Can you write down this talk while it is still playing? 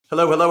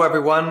Hello, hello,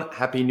 everyone.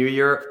 Happy New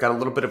Year. I've got a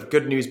little bit of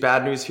good news,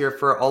 bad news here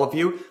for all of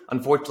you.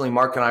 Unfortunately,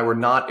 Mark and I were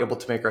not able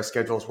to make our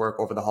schedules work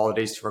over the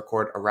holidays to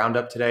record a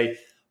roundup today,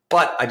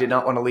 but I did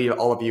not want to leave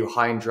all of you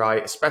high and dry,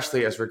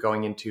 especially as we're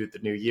going into the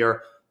new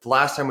year. The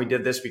last time we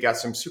did this, we got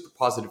some super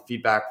positive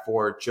feedback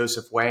for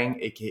Joseph Wang,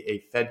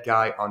 aka Fed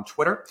Guy on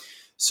Twitter.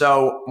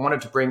 So I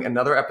wanted to bring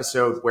another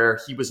episode where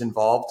he was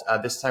involved,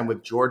 this time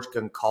with George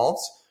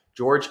Goncalves.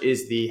 George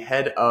is the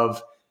head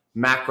of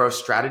macro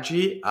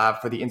strategy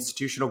for the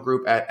institutional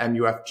group at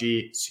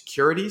MUFG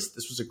Securities.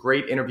 This was a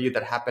great interview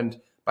that happened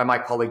by my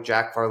colleague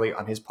Jack Farley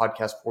on his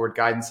podcast Forward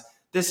Guidance.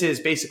 This is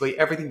basically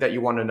everything that you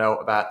want to know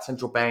about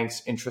central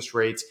banks, interest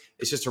rates.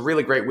 It's just a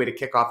really great way to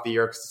kick off the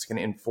year because it's going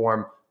to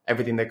inform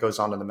everything that goes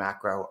on in the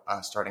macro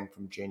starting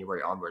from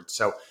January onwards.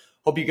 So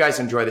hope you guys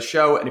enjoy the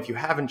show. And if you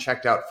haven't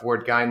checked out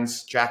Forward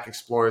Guidance, Jack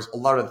explores a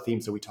lot of the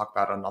themes that we talk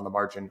about on the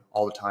margin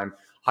all the time.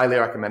 Highly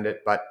recommend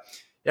it. But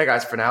yeah,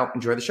 guys, for now,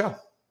 enjoy the show.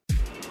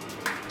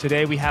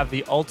 Today, we have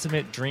the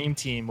ultimate dream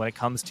team when it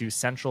comes to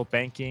central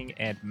banking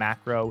and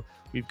macro.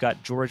 We've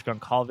got George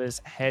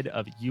Goncalves, head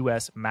of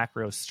U.S.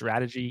 Macro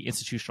Strategy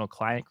Institutional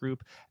Client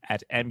Group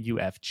at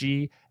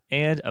MUFG.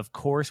 And of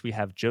course, we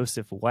have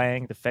Joseph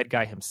Wang, the Fed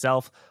Guy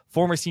himself,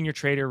 former senior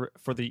trader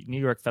for the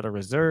New York Federal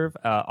Reserve,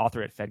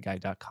 author at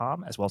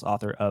fedguy.com, as well as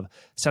author of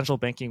Central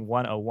Banking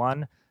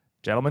 101.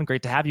 Gentlemen,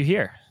 great to have you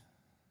here.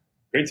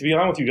 Great to be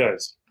on with you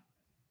guys.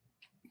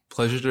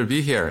 Pleasure to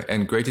be here,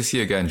 and great to see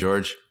you again,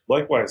 George.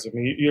 Likewise. I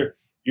mean,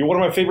 you're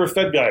one of my favorite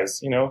Fed guys,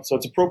 so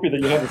it's appropriate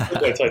that you have the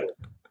Fed guy title.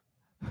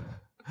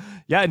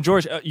 Yeah, and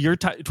George, your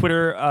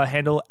Twitter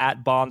handle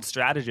at Bond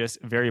Strategist,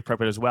 very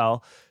appropriate as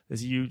well,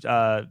 as you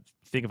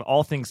think of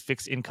all things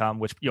fixed income,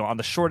 which on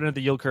the short end of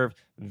the yield curve,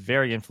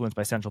 very influenced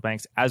by central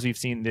banks, as we've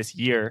seen this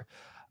year.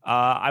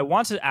 I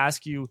want to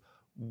ask you,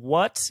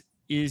 what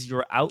is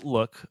your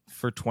outlook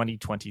for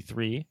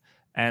 2023?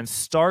 And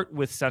start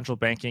with central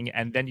banking,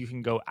 and then you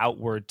can go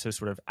outward to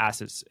sort of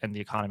assets and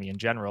the economy in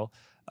general.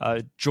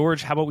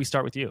 George, how about we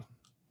start with you?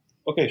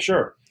 Okay,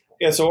 sure.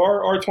 Yeah, so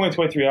our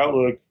 2023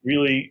 outlook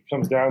really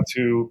comes down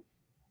to,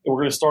 we're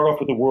going to start off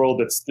with a world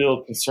that's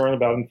still concerned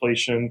about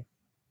inflation,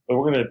 but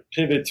we're going to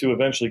pivot to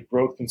eventually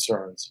growth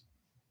concerns.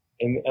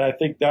 And I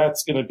think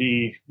that's going to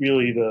be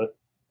really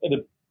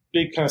the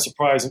big kind of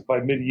surprise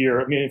by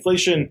mid-year. I mean,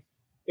 inflation,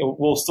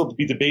 we'll still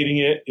be debating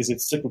it. Is it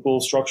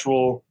cyclical,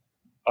 structural?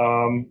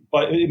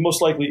 But it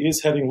most likely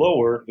is heading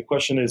lower. The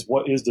question is,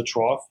 what is the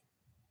trough?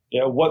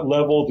 What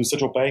level do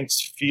central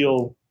banks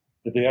feel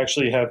that they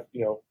actually have,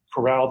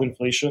 corralled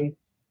inflation,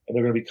 and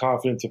they're going to be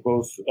confident to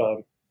both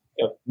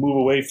move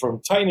away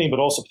from tightening,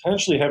 but also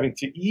potentially having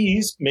to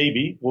ease?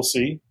 Maybe, we'll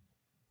see.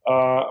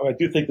 I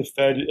do think the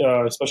Fed,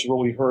 especially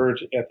what we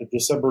heard at the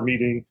December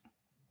meeting,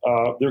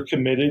 they're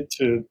committed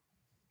to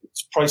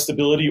price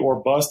stability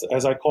or bust,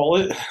 as I call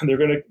it. They're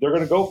going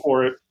to go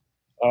for it.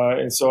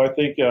 And so I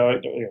think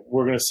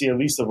we're going to see at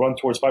least a run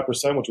towards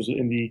 5%, which was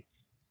in the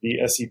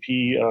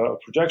SEP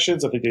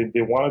projections. I think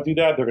they want to do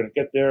that. They're going to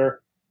get there.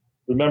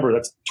 Remember,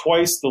 that's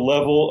twice the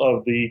level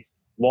of the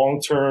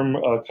long-term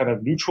kind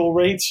of neutral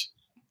rate.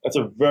 That's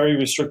a very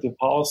restrictive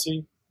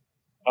policy.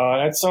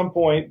 At some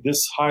point,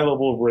 this high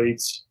level of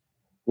rates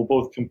will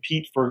both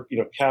compete for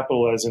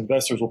capital, as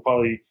investors will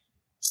probably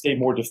stay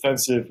more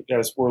defensive,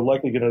 as we're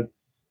likely going to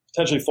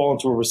potentially fall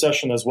into a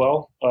recession as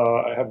well.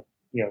 I have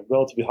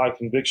relatively high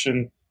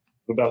conviction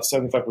of about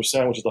 75%,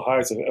 which is the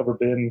highest I've ever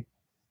been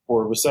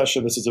for a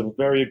recession. This is a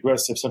very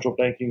aggressive central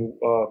banking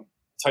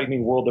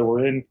tightening world that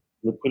we're in.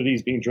 Liquidity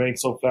is being drained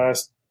so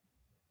fast,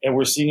 and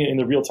we're seeing it in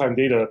the real-time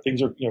data.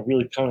 Things are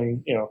really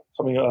coming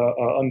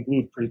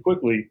unglued pretty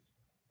quickly.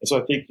 And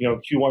so I think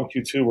Q1,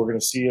 Q2, we're going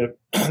to see it.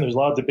 There's a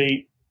lot of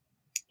debate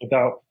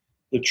about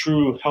the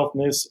true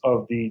healthiness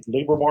of the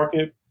labor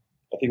market.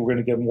 I think we're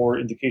going to get more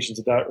indications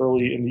of that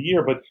early in the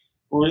year, but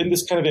we're in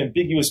this kind of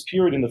ambiguous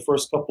period in the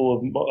first couple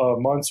of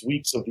months,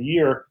 weeks of the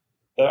year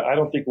that I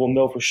don't think we'll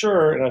know for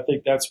sure. And I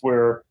think that's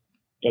where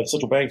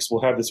central banks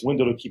will have this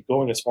window to keep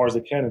going as far as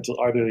they can until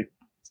either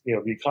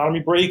the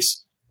economy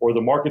breaks or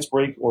the markets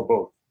break or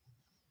both.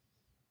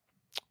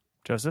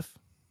 Joseph?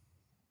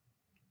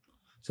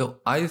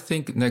 So I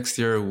think next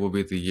year will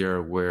be the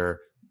year where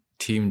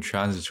Team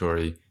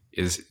Transitory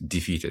is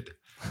defeated.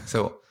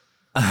 So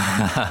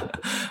I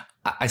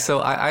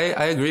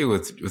agree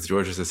with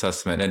George's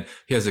assessment, and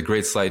he has a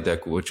great slide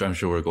deck, which I'm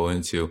sure we're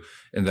going to,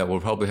 and that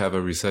we'll probably have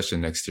a recession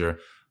next year.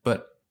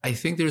 But I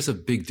think there's a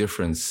big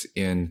difference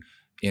in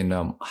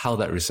how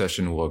that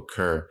recession will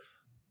occur.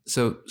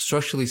 So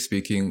structurally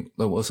speaking,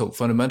 so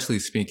fundamentally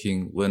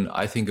speaking, when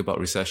I think about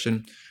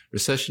recession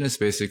is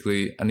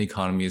basically an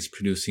economy is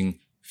producing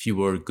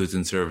fewer goods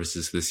and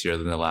services this year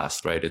than the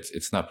last, right?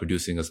 It's not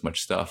producing as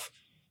much stuff,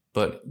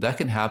 but that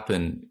can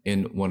happen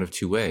in one of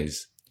two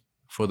ways.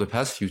 For the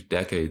past few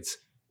decades,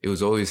 it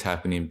was always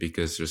happening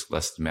because there's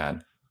less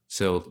demand.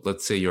 So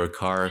let's say you're a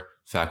car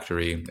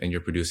factory and you're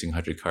producing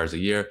 100 cars a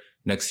year.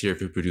 Next year, if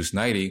you produce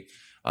 90,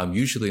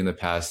 usually in the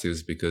past, it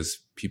was because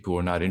people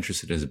were not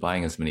interested in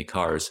buying as many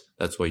cars.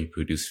 That's why you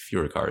produce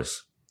fewer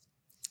cars.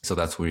 So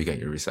that's where you get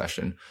your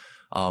recession.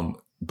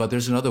 But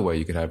there's another way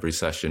you could have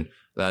recession.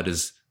 That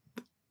is,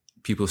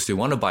 people still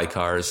want to buy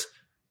cars,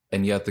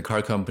 and yet the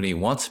car company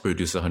wants to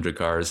produce 100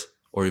 cars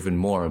or even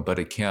more, but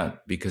it can't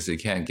because it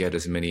can't get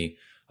as many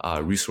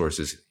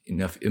resources,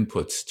 enough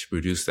inputs to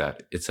produce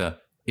that. It's a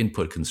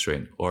input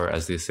constraint, or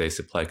as they say,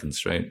 supply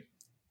constraint.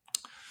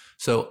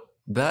 So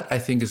that I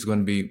think is going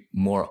to be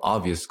more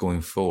obvious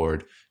going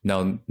forward.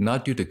 Now,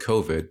 not due to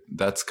COVID,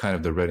 that's kind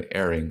of the red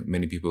herring.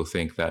 Many people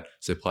think that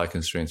supply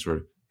constraints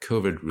were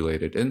COVID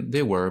related, and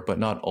they were, but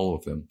not all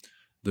of them.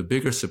 The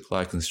bigger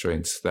supply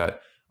constraints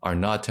that are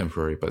not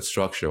temporary but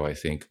structural, I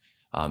think,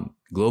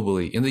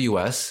 globally in the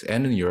US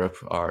and in Europe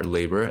are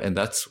labor, and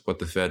that's what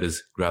the Fed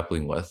is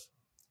grappling with.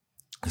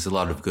 There's a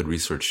lot of good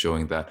research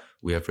showing that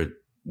we have a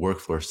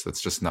workforce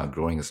that's just not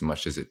growing as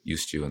much as it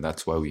used to, and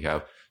that's why we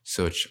have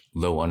such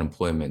low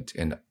unemployment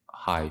and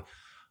high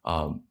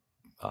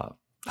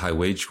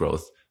wage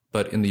growth.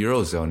 But in the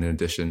Eurozone, in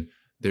addition,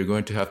 they're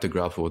going to have to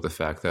grapple with the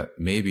fact that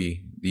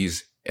maybe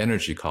these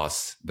energy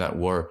costs that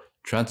were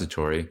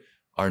transitory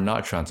are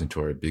not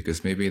transitory,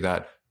 because maybe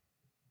that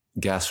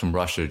gas from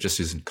Russia just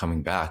isn't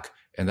coming back.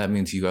 And that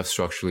means you have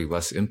structurally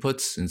less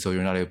inputs, and so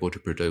you're not able to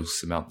produce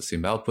the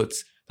same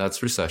outputs.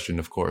 That's recession,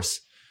 of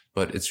course,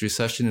 but it's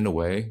recession in a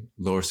way,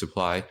 lower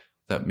supply,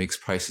 that makes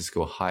prices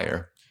go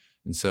higher.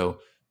 And so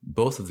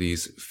both of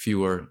these,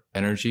 fewer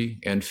energy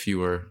and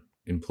fewer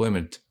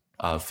employment,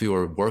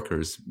 fewer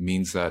workers,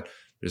 means that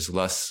there's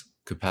less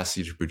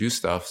capacity to produce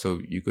stuff. So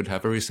you could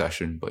have a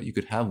recession, but you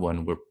could have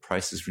one where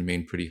prices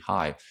remain pretty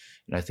high.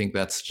 And I think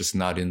that's just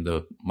not in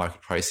the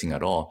market pricing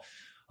at all.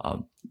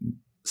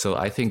 So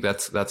I think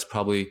that's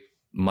probably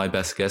my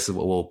best guess of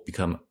what will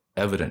become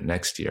evident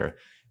next year.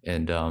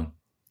 And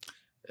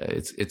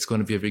it's going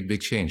to be a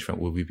big change from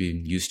what we've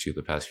been used to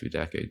the past few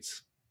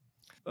decades.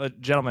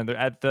 Gentlemen,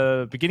 at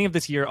the beginning of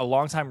this year, a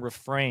longtime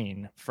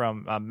refrain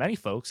from many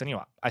folks, and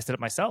I said it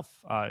myself,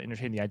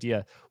 entertaining the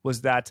idea,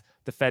 was that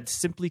the Fed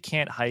simply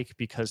can't hike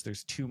because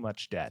there's too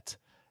much debt.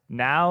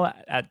 Now,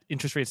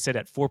 interest rates sit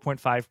at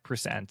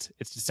 4.5%.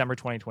 It's December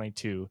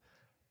 2022.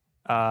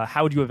 How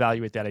would you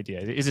evaluate that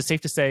idea? Is it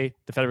safe to say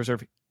the Federal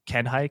Reserve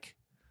can hike?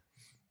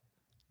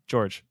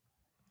 George?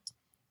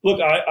 Look,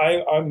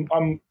 I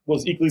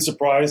was equally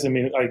surprised. I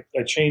mean,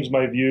 I changed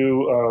my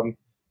view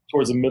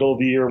towards the middle of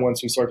the year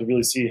once we started to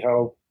really see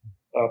how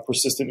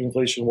persistent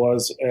inflation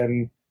was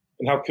and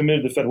how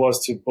committed the Fed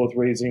was to both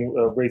raising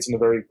rates in a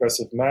very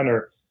aggressive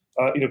manner.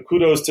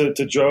 Kudos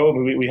to Joe. I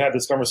mean, we had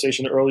this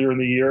conversation earlier in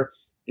the year.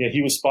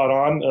 He was spot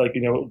on.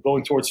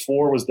 Going towards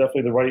 4 was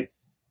definitely the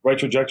right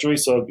trajectory.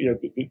 So,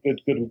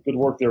 good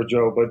work there,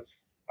 Joe. But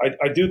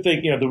I do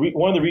think,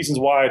 one of the reasons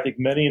why I think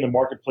many in the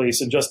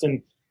marketplace and just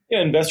in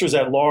investors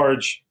at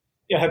large,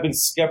 have been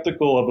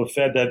skeptical of a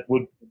Fed that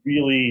would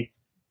really,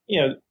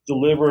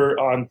 deliver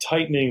on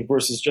tightening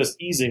versus just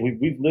easing.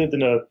 We've lived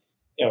in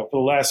for the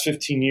last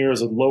 15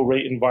 years, a low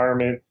rate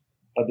environment.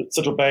 The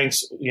central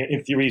banks,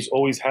 in theory,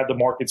 always had the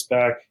markets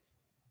back.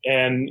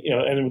 And,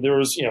 and there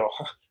was,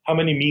 how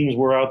many memes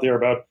were out there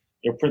about,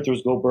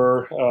 printers go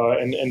burr,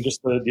 and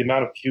just the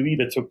amount of QE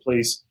that took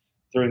place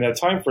during that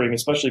time frame,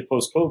 especially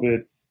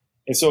post-COVID.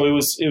 And so it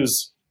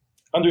was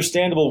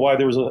understandable why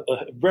there was a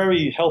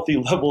very healthy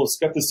level of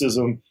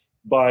skepticism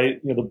by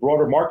the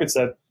broader markets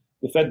that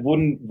the Fed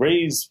wouldn't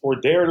raise or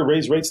dare to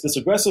raise rates this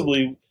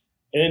aggressively,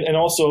 and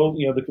also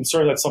the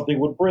concern that something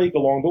would break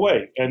along the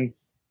way. And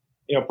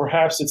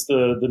perhaps it's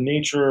the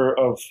nature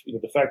of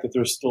the fact that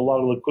there's still a lot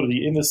of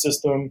liquidity in the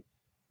system.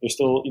 There's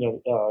still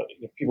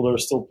people that are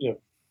still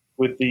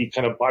with the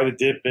kind of buy the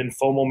dip and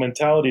FOMO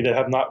mentality that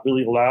have not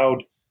really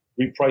allowed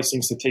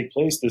repricings to take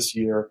place this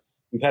year.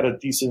 We've had a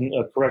decent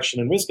correction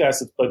in risk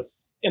assets, but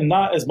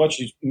not as much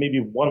as maybe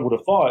one would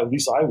have thought. At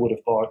least I would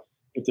have thought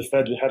if the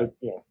Fed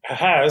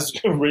has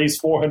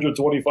raised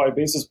 425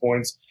 basis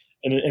points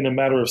in a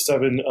matter of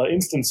 7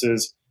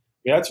 instances.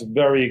 That's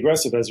very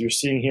aggressive, as you're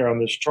seeing here on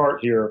this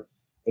chart here.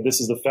 This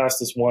is the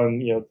fastest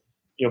one,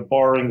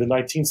 barring the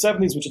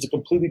 1970s, which is a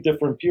completely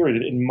different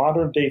period. In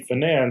modern day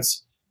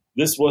finance,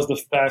 this was the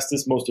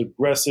fastest, most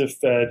aggressive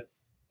Fed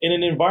in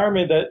an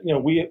environment that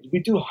we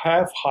do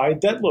have high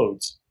debt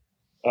loads.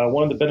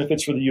 One of the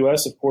benefits for the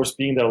U.S., of course,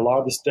 being that a lot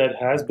of this debt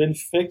has been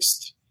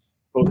fixed,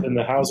 both in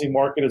the housing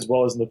market as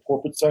well as in the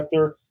corporate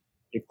sector.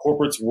 The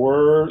corporates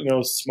were,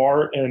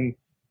 smart and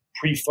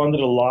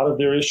pre-funded a lot of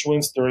their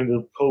issuance during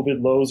the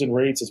COVID lows in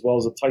rates as well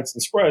as the tights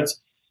and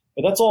spreads.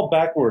 But that's all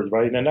backwards,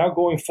 right? And now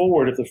going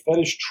forward, if the Fed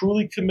is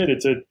truly committed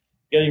to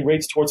getting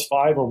rates towards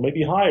 5 or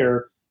maybe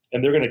higher,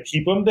 and they're going to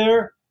keep them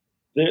there,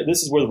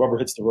 this is where the rubber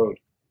hits the road.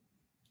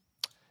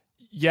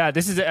 Yeah,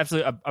 this is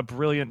absolutely a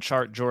brilliant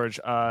chart, George.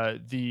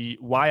 The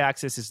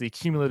y-axis is the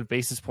cumulative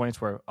basis points,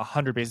 where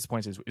 100 basis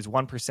points is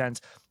 1%.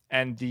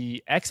 And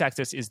the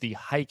x-axis is the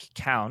hike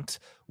count,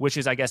 which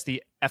is, I guess,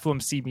 the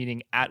FOMC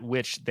meeting at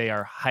which they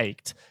are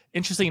hiked.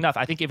 Interestingly enough,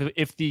 I think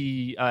if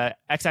the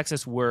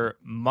x-axis were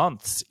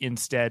months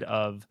instead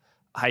of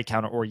hike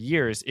count or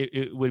years,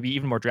 it would be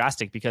even more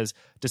drastic, because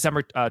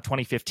December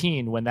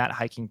 2015, when that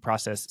hiking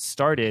process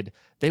started,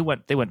 they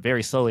went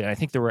very slowly, and I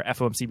think there were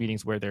FOMC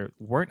meetings where there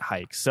weren't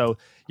hikes. So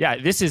yeah,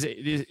 this is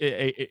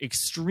a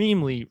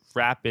extremely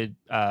rapid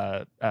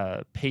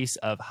pace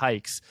of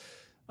hikes.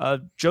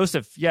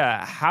 Joseph,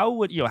 yeah, how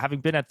would, having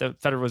been at the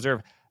Federal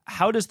Reserve,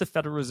 how does the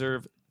Federal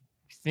Reserve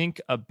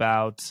think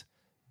about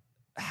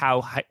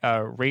how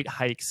rate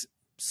hikes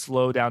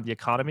slow down the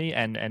economy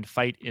and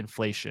fight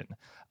inflation?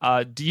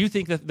 Do you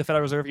think that the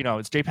Federal Reserve,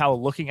 is Jay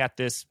Powell looking at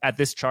this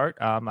chart,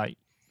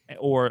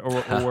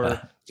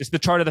 or just the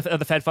chart of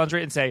the Fed funds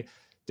rate and say,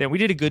 "Damn, we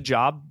did a good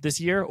job this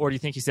year," or do you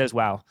think he says,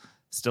 "Wow,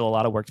 still a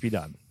lot of work to be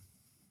done"?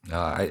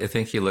 I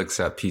think he looks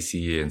at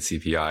PCE and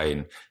CPI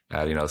and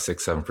at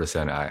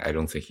 6-7%. I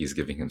don't think he's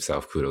giving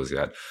himself kudos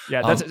yet.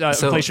 Yeah,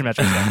 that's inflation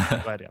metrics.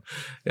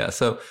 Yeah.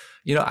 So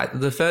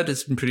the Fed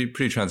has been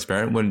pretty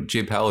transparent. When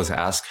Jay Powell is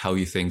asked how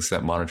he thinks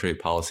that monetary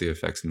policy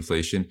affects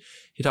inflation,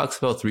 he talks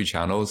about 3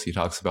 channels. He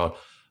talks about,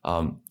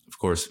 of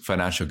course,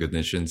 financial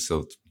conditions,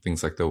 so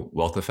things like the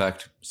wealth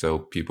effect. So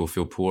people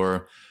feel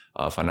poor,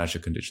 financial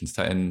conditions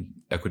tighten,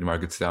 equity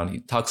markets down.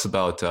 He talks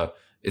about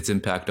its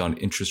impact on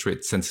interest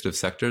rate sensitive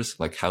sectors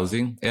like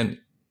housing. And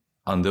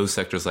on those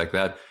sectors like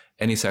that,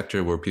 any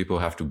sector where people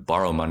have to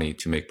borrow money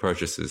to make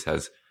purchases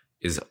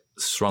is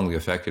strongly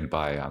affected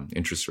by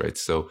interest rates.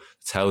 So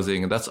it's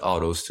housing, and that's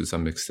autos to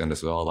some extent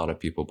as well. A lot of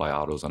people buy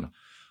autos on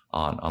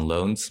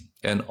loans,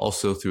 and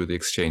also through the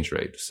exchange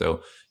rate.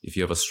 So if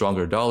you have a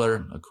stronger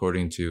dollar,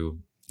 according to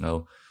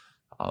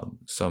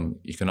some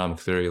economic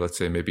theory, let's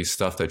say maybe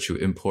stuff that you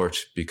import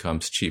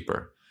becomes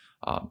cheaper.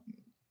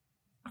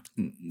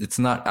 It's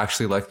not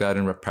actually like that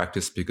in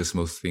practice, because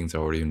most things are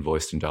already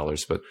invoiced in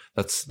dollars, but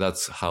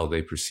that's how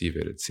they perceive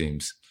it, it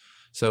seems.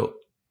 So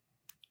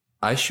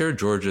I share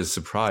George's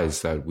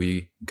surprise that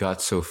we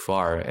got so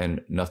far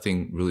and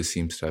nothing really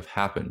seems to have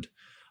happened.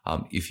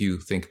 If you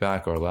think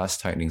back our last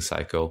tightening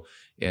cycle,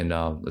 and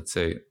let's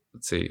say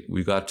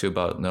we got to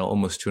about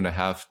almost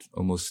 2.5,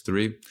 almost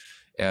 3.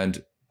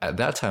 And at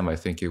that time, I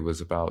think it was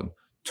about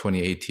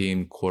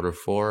 2018,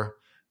 Q4,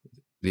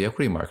 the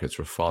equity markets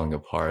were falling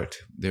apart.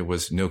 There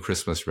was no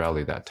Christmas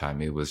rally that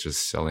time. It was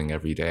just selling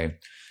every day.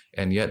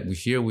 And yet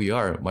here we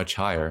are much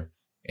higher,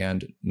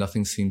 and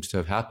nothing seems to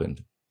have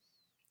happened.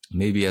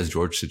 Maybe, as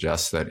George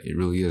suggests, that it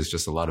really is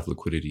just a lot of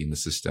liquidity in the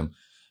system.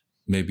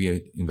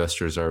 Maybe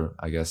investors are,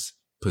 I guess,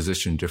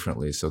 positioned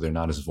differently, so they're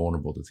not as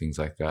vulnerable to things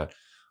like that.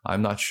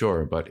 I'm not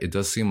sure, but it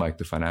does seem like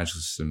the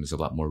financial system is a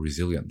lot more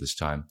resilient this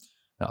time.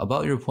 Now,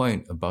 about your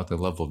point about the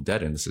level of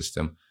debt in the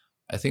system,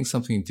 I think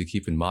something to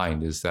keep in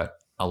mind is that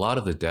a lot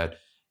of the debt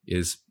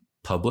is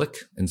public.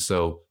 And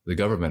so the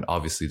government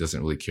obviously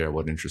doesn't really care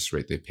what interest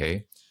rate they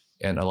pay.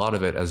 And a lot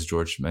of it, as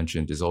George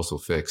mentioned, is also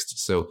fixed.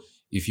 So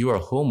if you are a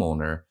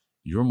homeowner,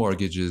 your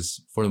mortgages,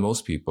 for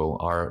most people,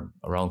 are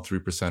around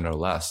 3% or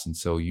less. And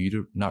so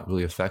you're not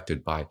really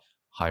affected by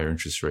higher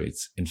interest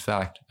rates. In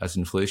fact, as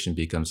inflation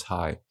becomes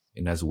high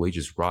and as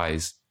wages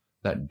rise,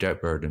 that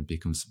debt burden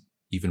becomes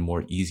even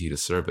more easy to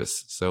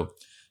service. So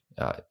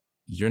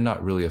you're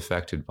not really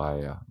affected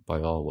by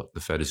all what the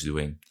Fed is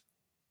doing.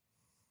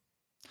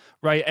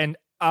 Right. And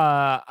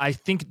I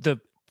think the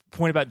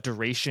point about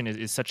duration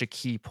is such a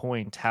key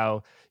point,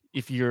 how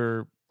if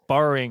you're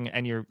borrowing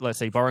and you're, let's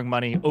say, borrowing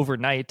money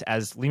overnight,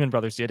 as Lehman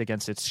Brothers did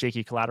against its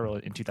shaky collateral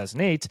in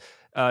 2008,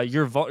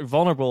 you're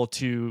vulnerable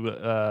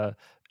to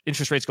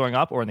interest rates going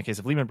up, or in the case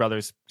of Lehman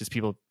Brothers, just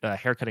people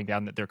haircutting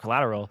down their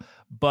collateral.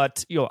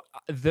 But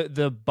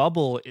the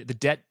bubble, the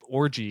debt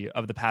orgy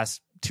of the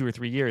past 2 or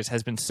 3 years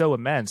has been so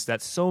immense that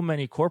so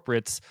many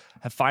corporates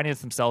have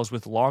financed themselves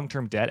with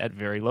long-term debt at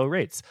very low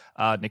rates.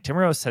 Nick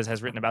Timmeros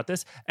has written about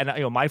this, and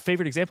my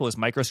favorite example is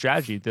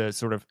MicroStrategy. The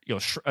sort of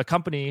a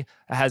company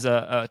has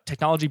a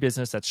technology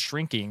business that's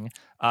shrinking,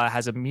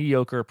 has a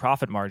mediocre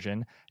profit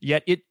margin,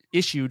 yet it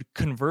issued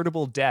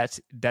convertible debt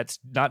that's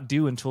not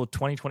due until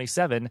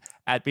 2027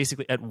 at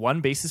basically at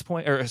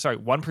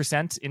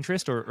 1%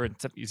 interest or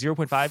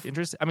 0.5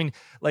 interest. I mean,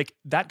 like,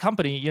 that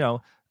company,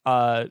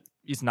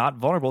 is not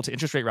vulnerable to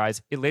interest rate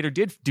rise. It later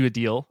did do a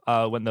deal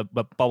when the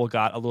bubble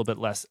got a little bit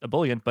less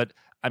ebullient. But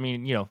I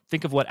mean,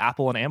 think of what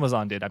Apple and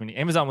Amazon did. I mean,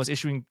 Amazon was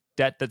issuing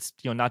debt that's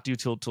not due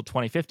till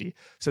 2050.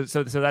 So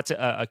that's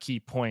a key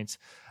point.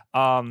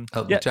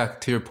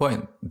 Jack, to your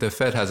point, the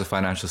Fed has a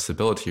financial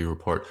stability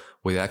report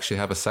where they actually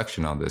have a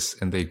section on this,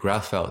 and they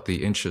graph out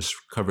the interest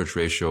coverage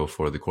ratio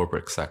for the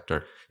corporate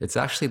sector. It's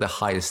actually the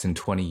highest in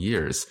 20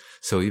 years.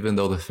 So even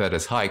though the Fed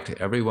has hiked,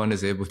 everyone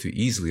is able to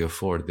easily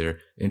afford their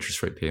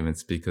interest rate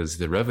payments because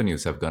the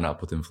revenues have gone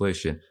up with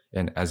inflation.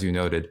 And as you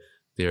noted,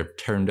 they've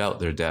turned out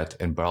their debt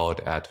and borrowed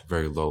at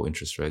very low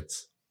interest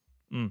rates.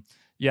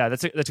 Yeah,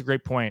 that's a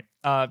great point.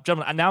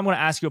 Gentlemen, now I'm going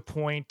to ask you a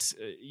point.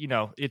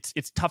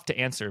 It's tough to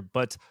answer,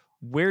 but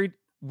where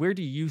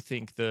do you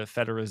think the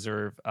Federal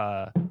Reserve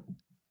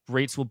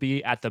rates will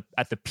be at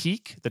the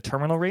peak, the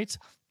terminal rate,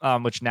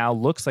 which now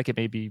looks like it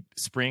may be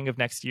spring of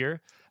next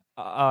year,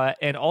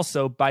 and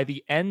also by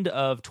the end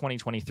of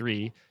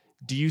 2023,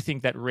 do you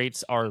think that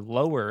rates are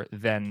lower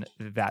than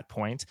that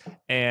point?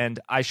 And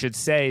I should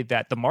say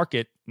that the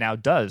market now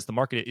does. The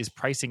market is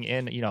pricing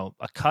in,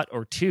 a cut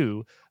or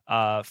two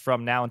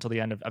from now until the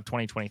end of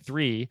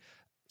 2023.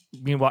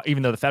 Meanwhile,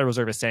 even though the Federal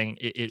Reserve is saying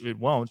it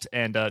won't.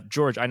 And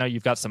George, I know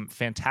you've got some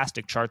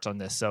fantastic charts on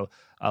this, so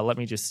let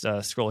me just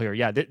scroll here.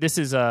 Yeah, this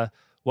is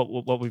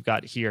what we've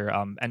got here.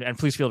 And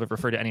please feel free to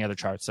refer to any other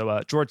charts.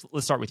 So George,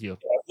 let's start with you.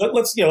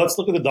 Let's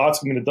look at the dots.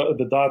 I mean,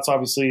 the dots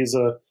obviously is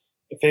a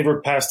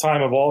favorite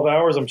pastime of all of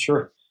ours. I'm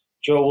sure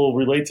Joe will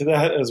relate to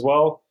that as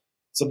well.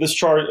 So this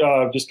chart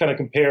just kind of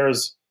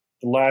compares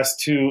the last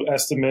two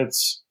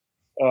estimates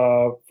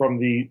from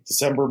the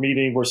December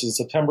meeting versus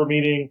the September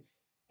meeting.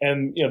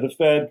 And, the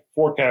Fed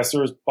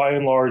forecasters, by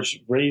and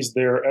large, raised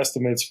their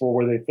estimates for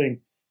where they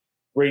think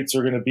rates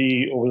are going to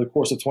be over the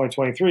course of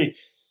 2023.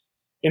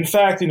 In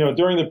fact,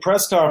 during the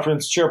press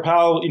conference, Chair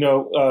Powell,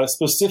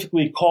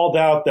 specifically called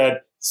out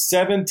that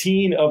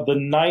 17 of the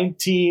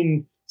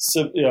 19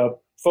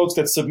 folks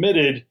that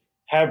submitted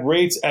have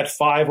rates at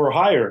 5 or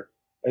higher.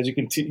 As you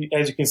can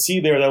see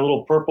there, that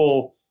little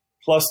purple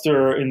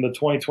cluster in the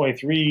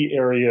 2023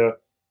 area,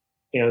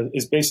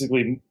 is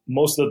basically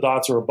most of the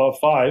dots are above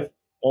 5.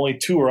 Only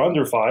 2 are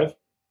under 5.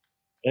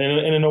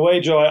 And in a way,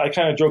 Joe, I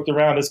kind of joked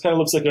around. This kind of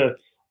looks like a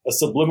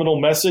subliminal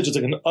message. It's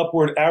like an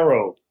upward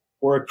arrow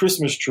or a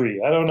Christmas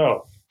tree. I don't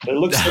know. It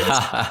looks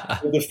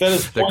like the Fed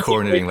is they're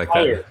coordinating like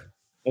higher. That.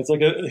 It's like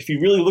if you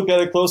really look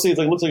at it closely, it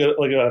looks like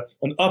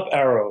an up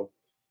arrow.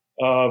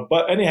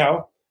 But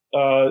anyhow,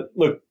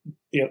 look,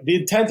 the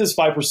intent is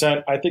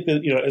 5%. I think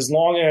that as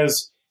long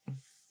as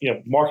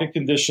market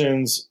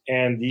conditions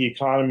and the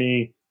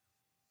economy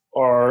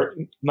are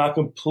not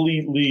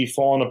completely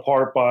falling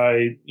apart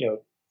by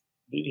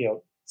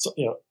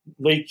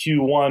late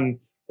Q1,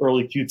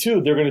 early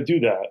Q2, they're going to do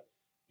that.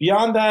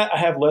 Beyond that, I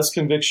have less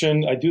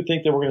conviction. I do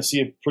think that we're going to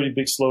see a pretty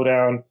big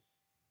slowdown.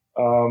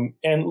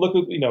 And look,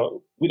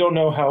 we don't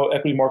know how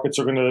equity markets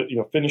are going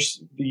to finish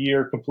the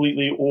year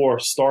completely or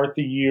start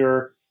the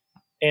year,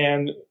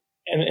 and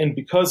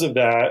because of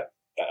that,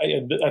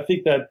 I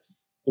think that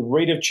the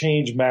rate of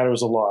change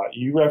matters a lot.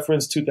 You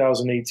referenced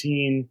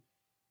 2018.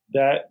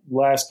 That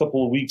last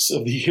couple of weeks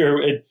of the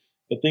year,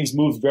 things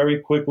moved very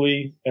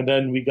quickly, and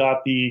then we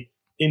got the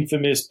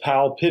infamous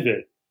Powell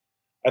pivot.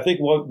 I think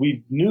what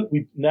we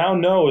now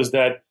know is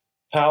that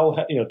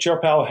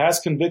Chair Powell has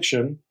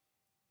conviction.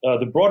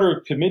 The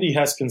broader committee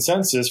has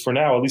consensus for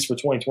now, at least for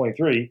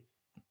 2023,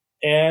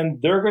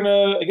 and they're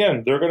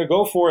gonna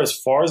go for it as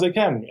far as they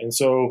can. And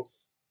so,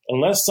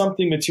 unless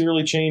something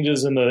materially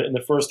changes in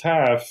the first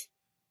half,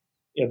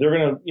 they're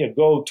gonna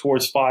go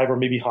towards 5 or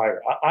maybe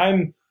higher.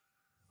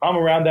 I'm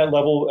around that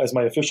level as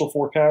my official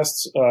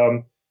forecasts.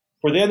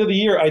 For the end of the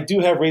year, I do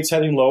have rates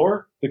heading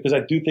lower because I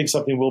do think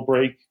something will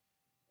break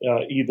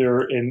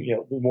either in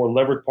the more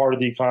levered part of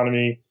the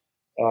economy,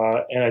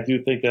 and I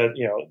do think that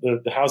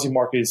the housing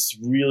market is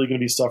really going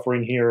to be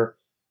suffering here.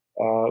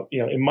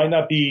 It might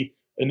not be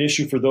an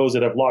issue for those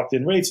that have locked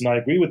in rates, and I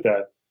agree with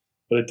that,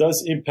 but it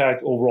does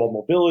impact overall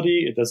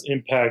mobility. It does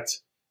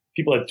impact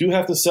people that do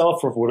have to sell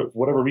for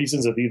whatever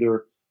reasons, of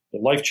either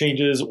their life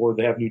changes or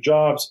they have new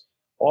jobs.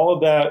 All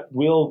of that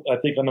will, I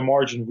think, on the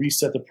margin,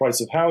 reset the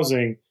price of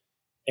housing,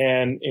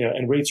 and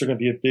rates are going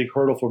to be a big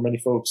hurdle for many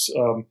folks.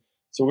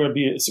 So we're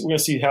going to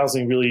see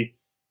housing really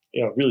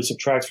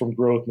subtract from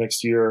growth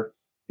next year.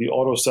 The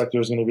auto sector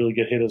is going to really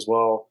get hit as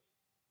well,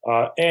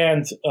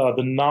 and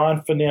the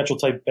non-financial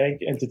type bank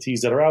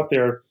entities that are out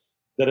there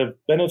that have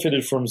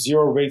benefited from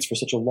zero rates for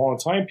such a long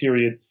time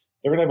period,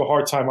 they're going to have a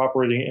hard time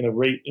operating in a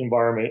rate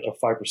environment of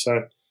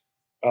 5%.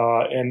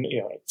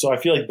 So I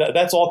feel like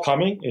that's all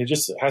coming. It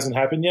just hasn't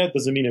happened yet.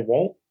 Doesn't mean it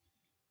won't.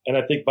 And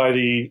I think by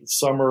the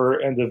summer,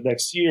 end of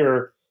next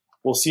year,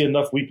 we'll see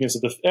enough weakness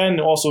at the end.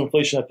 Also,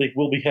 inflation, I think,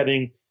 will be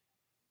heading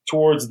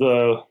towards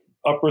the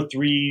upper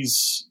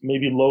 3s,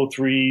 maybe low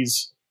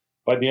 3s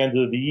by the end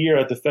of the year.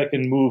 At the Fed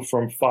can move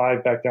from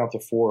 5 back down to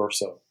 4 or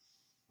so.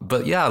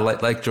 But yeah,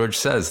 like George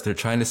says, they're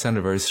trying to send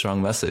a very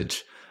strong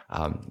message.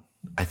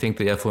 I think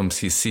the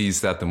FOMC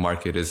sees that the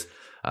market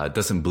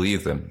doesn't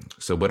believe them.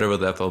 So whatever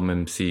the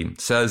FOMC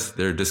says,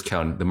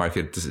 the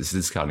market is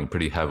discounting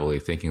pretty heavily,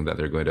 thinking that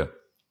they're going to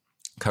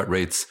cut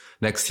rates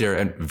next year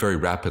and very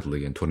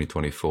rapidly in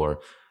 2024.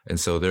 And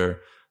so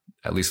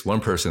at least one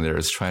person there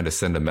is trying to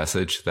send a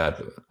message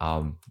that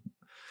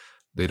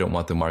they don't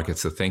want the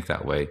markets to think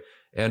that way.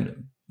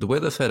 And the way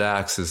the Fed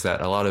acts is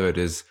that a lot of it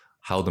is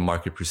how the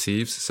market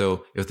perceives.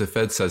 So if the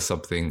Fed says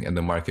something and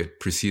the market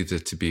perceives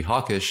it to be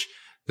hawkish,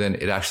 then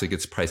it actually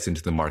gets priced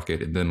into the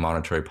market, and then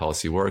monetary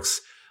policy works.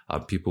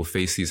 People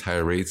face these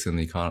higher rates and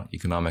the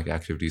economic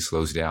activity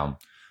slows down.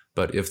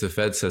 But if the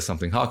Fed says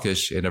something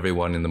hawkish and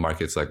everyone in the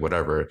market's like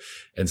whatever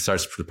and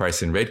starts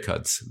pricing rate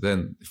cuts,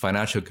 then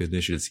financial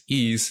conditions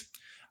ease.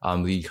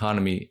 The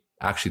economy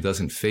actually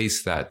doesn't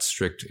face that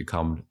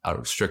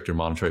stricter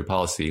monetary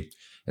policy.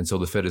 And so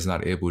the Fed is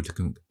not able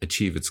to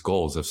achieve its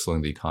goals of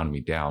slowing the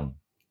economy down.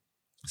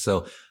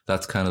 So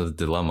that's kind of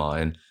the dilemma.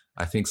 And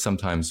I think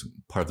sometimes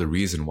part of the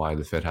reason why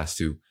the Fed has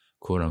to,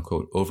 quote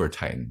unquote, over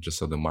tighten, just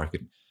so the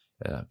market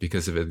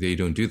because if they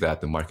don't do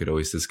that, the market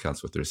always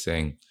discounts what they're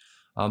saying.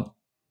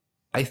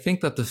 I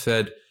think that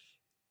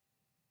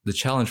the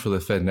challenge for the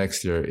Fed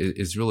next year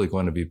is really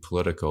going to be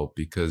political,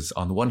 because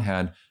on the one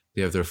hand,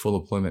 they have their full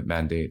employment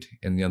mandate,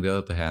 and on the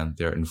other hand,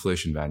 their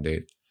inflation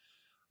mandate.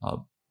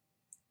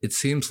 It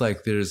seems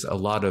like there's a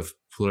lot of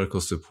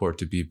political support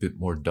to be a bit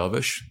more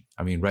dovish.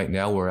 I mean, right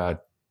now we're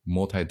at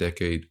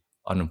multi-decade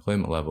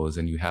unemployment levels,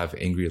 and you have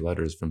angry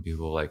letters from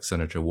people like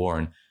Senator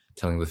Warren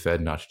telling the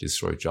Fed not to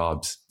destroy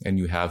jobs. And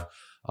you have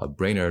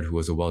Brainerd, who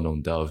was a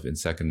well-known dove in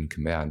second in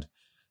command.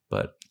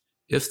 But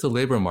if the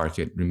labor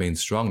market remains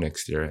strong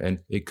next year, and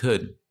it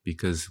could,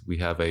 because we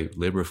have a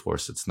labor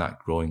force that's not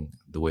growing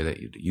the way that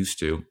it used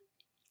to,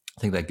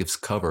 I think that gives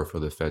cover for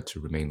the Fed to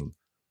remain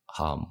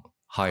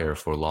higher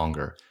for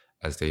longer,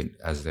 as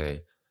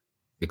they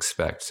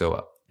expect.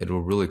 So it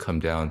will really come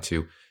down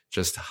to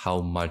just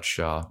how much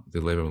the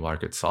labor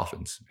market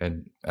softens.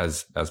 And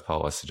as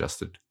Paul has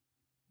suggested,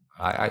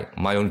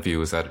 my own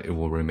view is that it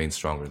will remain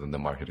stronger than the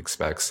market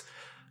expects,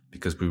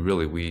 because so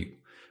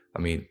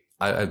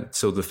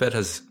the Fed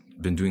has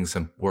been doing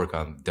some work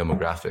on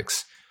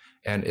demographics,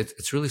 and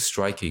it's really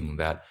striking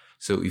that,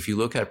 so if you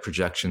look at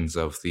projections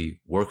of the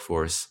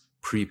workforce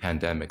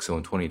pre-pandemic, so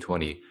in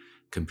 2020,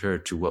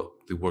 compared to what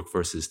the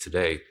workforce is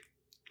today,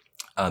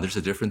 there's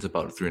a difference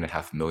about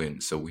 3.5 million.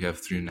 So we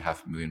have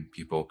 3.5 million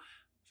people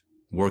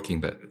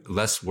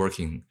less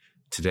working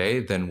today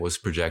than was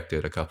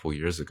projected a couple of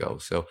years ago.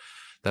 So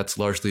that's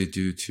largely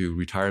due to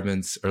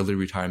early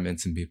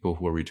retirements, and people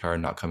who are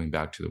retired not coming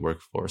back to the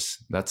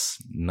workforce. That's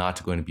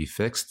not going to be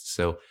fixed.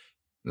 So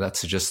that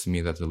suggests to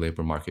me that the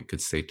labor market could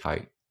stay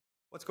tight.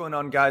 What's going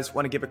on, guys?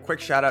 Want to give a quick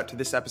shout out to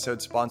this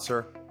episode's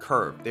sponsor,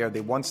 Curve. They are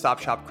the one-stop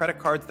shop credit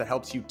cards that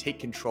helps you take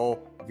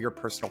control of your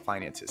personal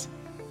finances.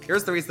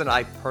 Here's the reason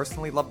I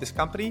personally love this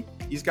company.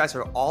 These guys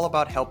are all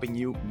about helping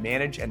you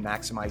manage and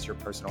maximize your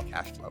personal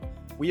cash flow.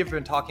 We have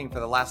been talking for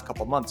the last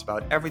couple months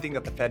about everything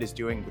that the Fed is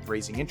doing with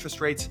raising interest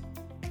rates.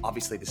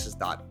 Obviously,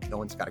 no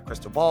one's got a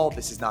crystal ball.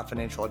 This is not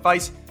financial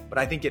advice, but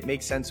I think it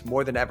makes sense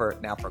more than ever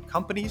now for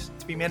companies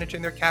to be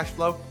managing their cash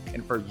flow,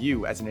 and for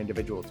you as an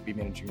individual to be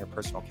managing your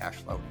personal cash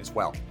flow as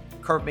well.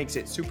 Curve makes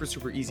it super,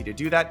 super easy to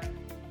do that.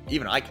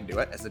 Even I can do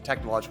it. As the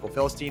technological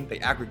Philistine, they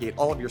aggregate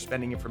all of your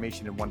spending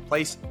information in one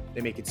place.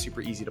 They make it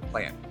super easy to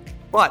plan.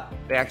 But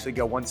they actually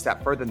go one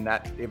step further than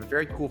that. They have a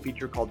very cool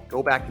feature called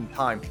Go Back in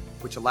Time,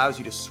 which allows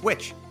you to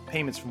switch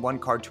payments from one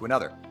card to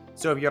another.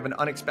 So if you have an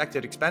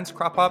unexpected expense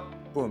crop up,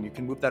 boom, you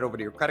can move that over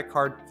to your credit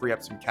card, free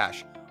up some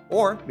cash.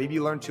 Or maybe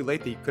you learned too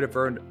late that you could have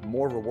earned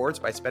more rewards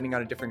by spending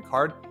on a different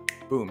card.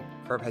 Boom,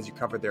 Curve has you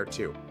covered there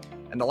too.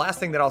 And the last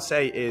thing that I'll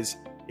say is,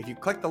 if you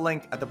click the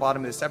link at the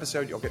bottom of this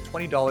episode, you'll get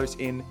 $20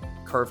 in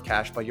Curve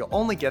cash, but you'll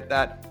only get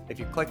that if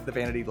you click the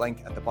vanity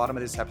link at the bottom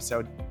of this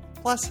episode.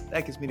 Plus,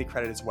 that gives me the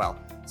credit as well.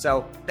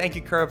 So thank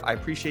you, Curve. I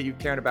appreciate you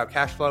caring about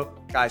cash flow.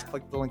 Guys,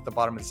 click the link at the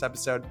bottom of this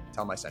episode.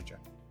 Tell them I sent you.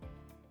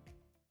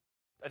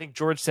 I think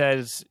George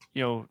says,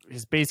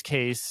 his base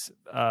case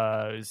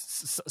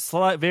is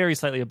very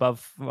slightly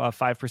above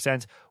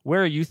 5%.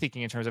 Where are you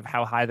thinking in terms of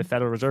how high the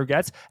Federal Reserve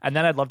gets? And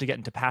then I'd love to get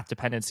into path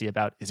dependency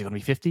about, is it going to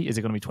be 50? Is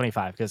it going to be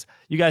 25? Because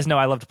you guys know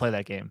I love to play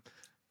that game.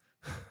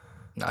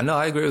 No,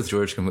 I agree with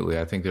George completely.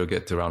 I think they'll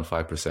get to around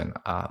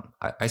 5%.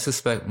 I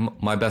suspect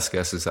my best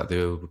guess is that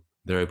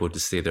they're able to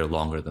stay there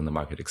longer than the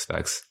market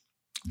expects,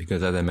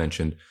 because as I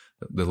mentioned,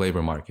 the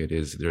labor market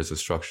there's a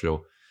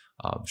structural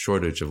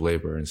shortage of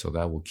labor, and so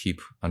that will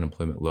keep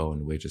unemployment low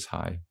and wages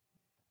high.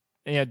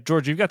 Yeah,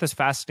 George, you've got this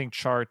fascinating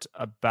chart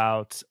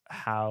about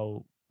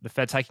how the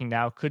Fed's hiking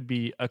now could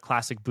be a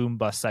classic boom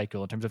bust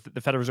cycle in terms of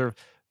the Federal Reserve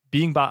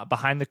being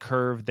behind the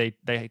curve. They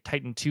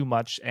tighten too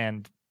much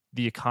and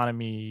the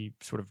economy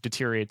sort of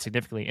deteriorates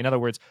significantly. In other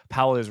words,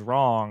 Powell is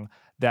wrong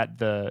that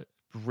the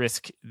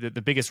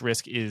biggest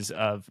risk is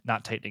of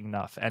not tightening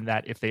enough, and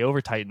that if they over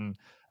tighten,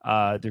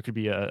 there could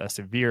be a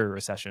severe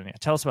recession.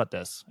 Tell us about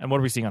this, and what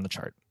are we seeing on the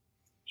chart?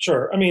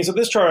 Sure. So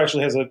this chart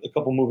actually has a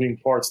couple moving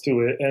parts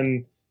to it,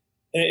 and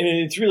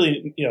it's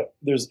really,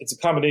 it's a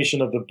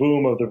combination of the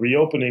boom of the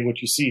reopening,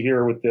 which you see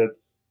here with the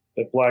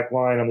black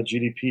line on the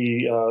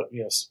GDP,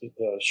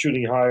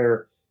 shooting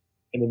higher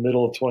in the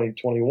middle of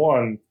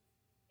 2021,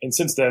 and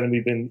since then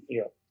we've been,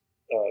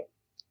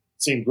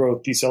 seeing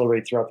growth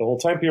decelerate throughout the whole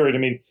time period.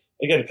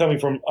 Again, coming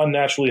from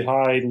unnaturally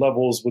high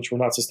levels, which were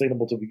not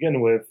sustainable to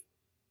begin with,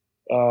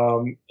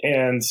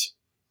 and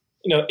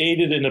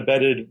aided and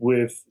abetted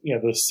with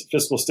the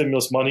fiscal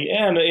stimulus money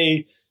and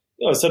a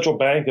central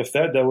bank, a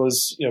Fed that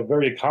was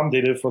very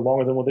accommodative for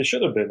longer than what they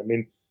should have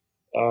been.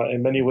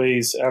 In many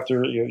ways,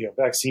 after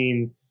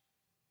vaccine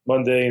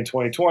Monday in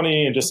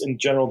 2020 and just in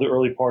general the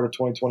early part of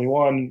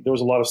 2021, there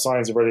was a lot of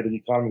signs already that the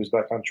economy was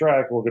back on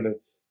track. We're going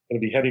to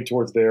be heading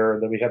towards there,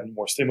 and then we had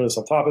more stimulus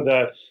on top of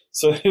that.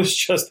 So it was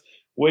just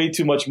way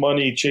too much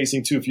money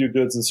chasing too few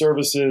goods and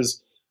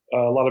services. A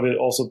lot of it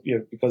also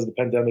because of the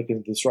pandemic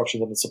and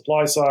disruptions on the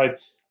supply side.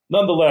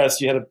 Nonetheless,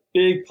 you had a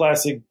big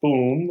classic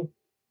boom,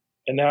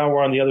 and now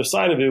we're on the other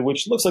side of it,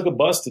 which looks like a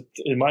bust,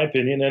 in my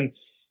opinion. And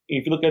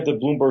if you look at the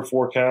Bloomberg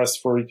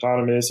forecast for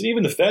economists, and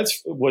even the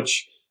Fed's,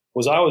 which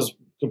was I was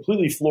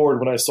completely floored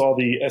when I saw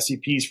the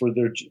SEPs for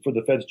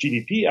the Fed's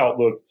GDP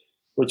outlook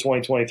for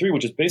 2023,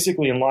 which is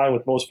basically in line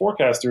with most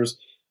forecasters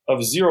of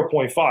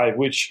 0.5,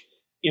 which,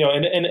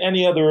 in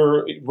any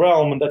other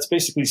realm, that's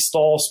basically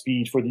stall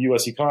speed for the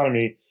U.S.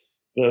 economy.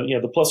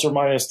 The plus or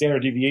minus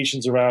standard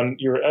deviations around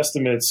your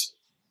estimates,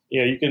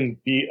 you can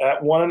be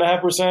at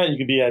 1.5%, you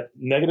can be at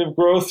negative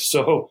growth.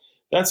 So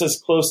that's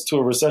as close to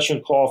a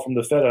recession call from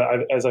the Fed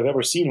as I've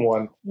ever seen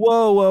one.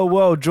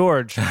 Whoa,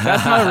 George.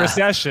 That's not a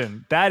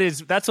recession.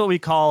 That's what we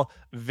call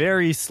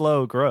very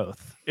slow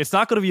growth. It's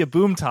not going to be a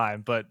boom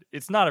time, but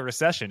it's not a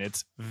recession.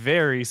 It's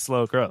very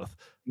slow growth.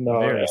 No,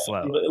 very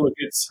slow. Look,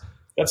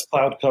 that's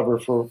cloud cover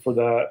for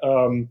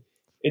that.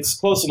 It's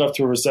close enough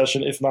to a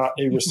recession, if not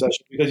a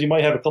recession, because you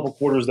might have a couple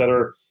quarters that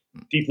are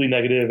deeply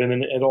negative, and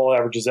then it all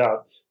averages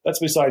out. That's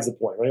besides the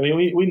point, right? I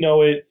mean, we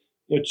know it.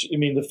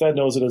 The Fed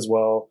knows it as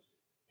well.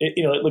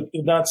 Look,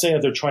 not saying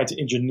that they're trying to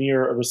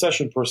engineer a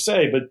recession per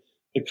se, but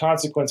the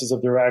consequences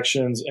of their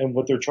actions and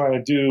what they're trying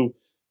to do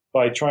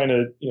by trying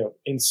to,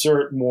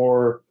 insert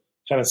more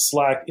kind of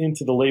slack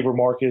into the labor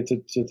market.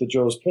 To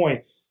Joe's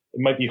point,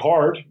 it might be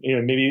hard.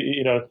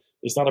 Maybe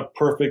it's not a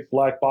perfect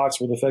black box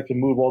where the Fed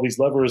can move all these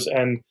levers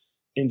and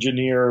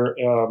engineer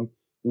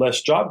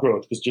less job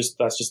growth, because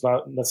that's just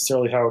not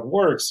necessarily how it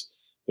works.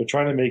 They're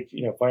trying to make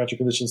financial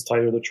conditions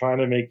tighter. They're trying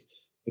to make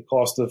the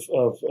cost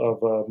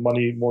of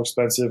money more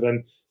expensive,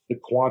 and the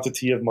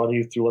quantity of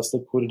money through less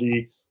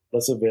liquidity,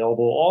 less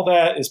available. All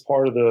that is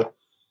part of the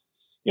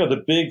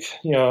big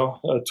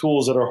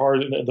tools that are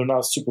hard, and they're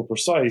not super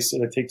precise,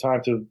 and they take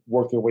time to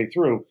work their way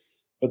through.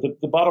 But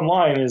the bottom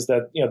line is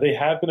that they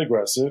have been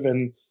aggressive,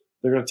 and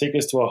they're going to take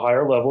us to a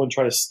higher level and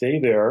try to stay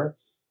there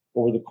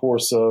over the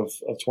course of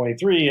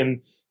 23.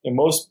 And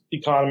most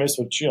economists,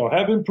 which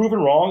have been proven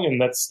wrong,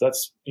 and that's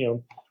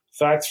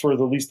facts for at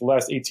least the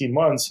last 18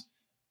 months.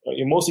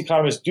 Most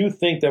economists do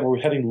think that we're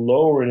heading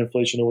lower in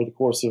inflation over the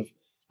course of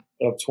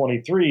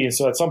 23. And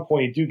so at some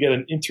point you do get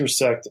an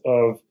intersect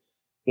of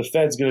the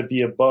Fed's going to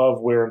be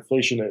above where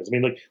inflation is. I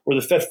mean, where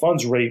the Fed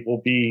funds rate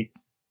will be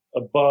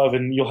above,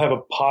 and you'll have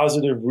a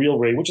positive real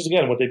rate, which is,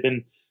 again, what they've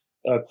been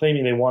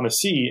claiming they want to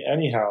see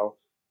anyhow.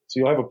 So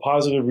you'll have a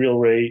positive real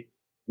rate,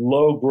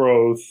 low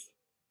growth.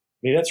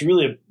 I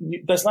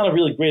mean, that's not a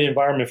really great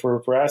environment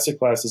for asset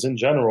classes in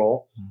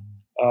general.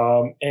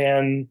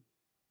 And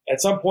at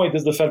some point,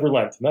 does the Fed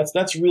relent? And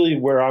that's really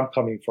where I'm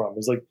coming from.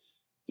 Is like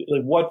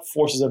what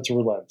forces them to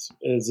relent?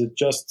 Is it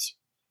just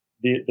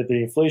that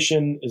the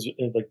inflation is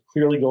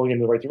clearly going in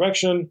the right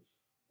direction,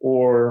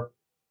 or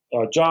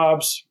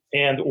jobs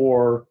and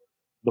or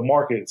the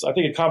markets? I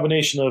think a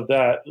combination of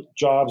that,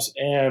 jobs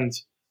and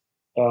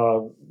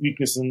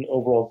weakness in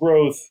overall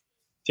growth,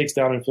 takes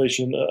down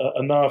inflation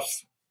enough,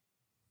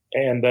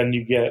 and then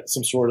you get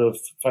some sort of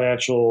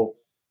financial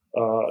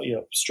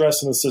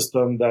stress in the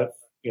system that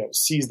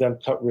sees them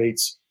cut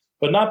rates,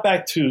 but not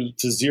back to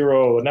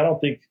zero. And I don't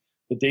think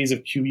the days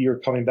of QE are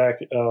coming back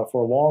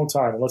for a long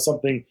time, unless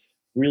something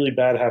really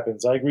bad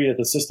happens. I agree that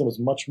the system is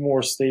much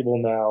more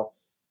stable now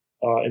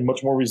and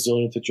much more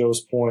resilient, to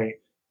Joe's point.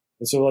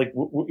 And so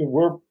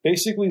we're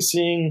basically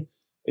seeing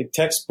a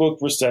textbook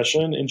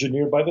recession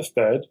engineered by the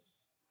Fed,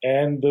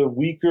 and the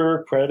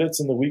weaker credits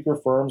and the weaker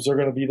firms are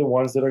going to be the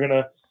ones that are going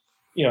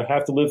to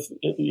have to live,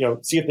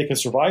 see if they can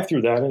survive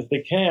through that. And if they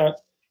can't,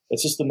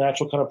 it's just the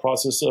natural kind of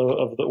process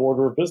of the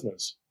order of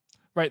business.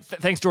 Right.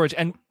 Thanks, George.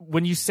 And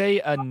when you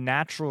say a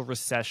natural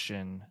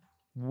recession,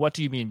 what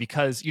do you mean?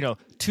 Because,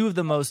 two of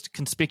the most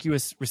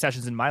conspicuous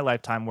recessions in my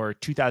lifetime were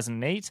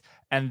 2008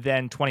 and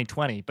then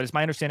 2020. But it's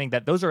my understanding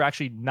that those are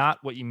actually not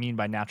what you mean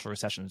by natural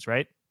recessions,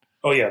 right?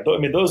 Oh, yeah. I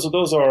mean,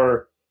 those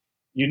are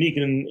unique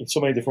in so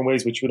many different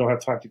ways, which we don't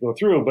have time to go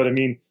through. But I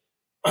mean,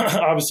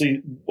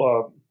 obviously,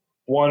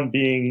 one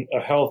being a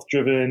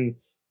health-driven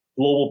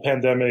global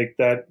pandemic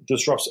that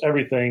disrupts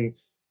everything.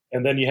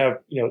 And then you have,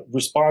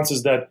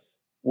 responses that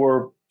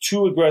were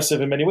too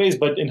aggressive in many ways,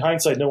 but in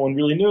hindsight, no one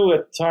really knew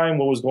at the time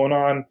what was going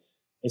on.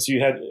 And so you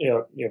had,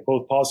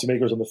 both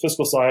policymakers on the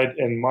fiscal side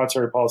and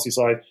monetary policy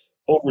side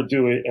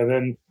overdo it. And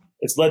then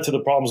it's led to the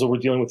problems that we're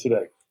dealing with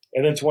today.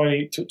 And then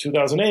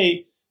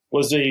 2008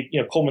 was a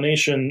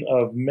culmination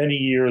of many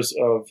years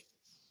of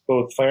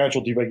both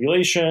financial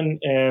deregulation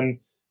and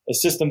a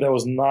system that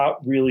was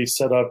not really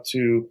set up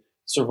to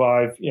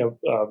survive,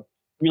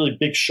 really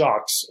big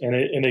shocks. And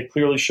it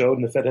clearly showed,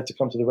 and the Fed had to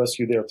come to the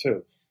rescue there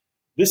too.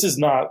 This is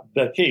not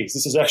that case.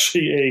 This is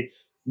actually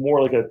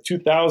more like a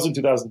 2000,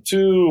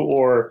 2002,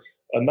 or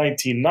a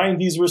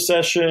 1990s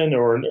recession,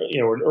 or an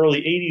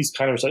early 80s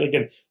kind of recession.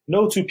 Again,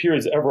 no two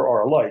periods ever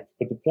are alike.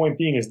 But the point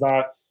being is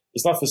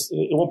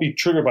it won't be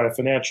triggered by a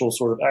financial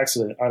sort of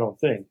accident, I don't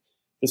think.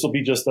 This will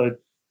be just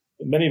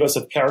many of us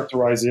have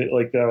characterized it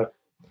like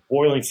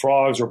boiling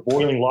frogs or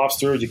boiling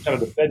lobsters.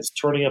 The Fed's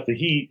turning up the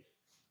heat,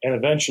 and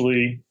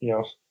eventually,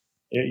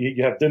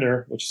 you have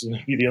dinner, which is going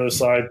to be the other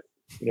side.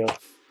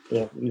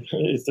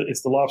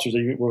 It's the lobsters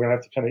that we're going to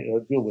have to kind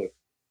of deal with.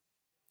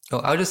 Oh,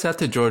 I'll just add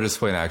to George's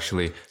point,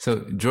 actually. So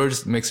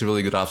George makes a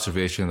really good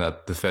observation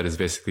that the Fed is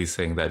basically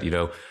saying that,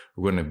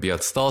 we're going to be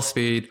at stall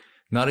speed,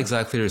 Not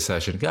exactly a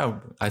recession. Yeah,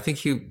 I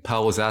think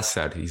Powell was asked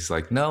that. He's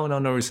like, no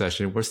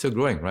recession. We're still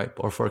growing, right?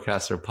 Our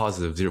forecasts are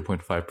positive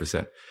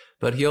 0.5%.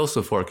 But he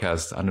also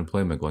forecasts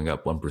unemployment going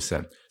up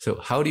 1%. So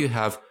how do you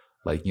have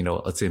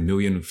let's say 1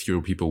 million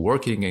fewer people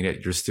working and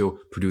yet you're still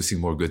producing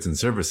more goods and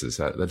services?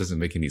 That doesn't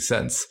make any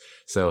sense.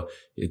 So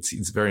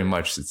it's very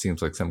much, it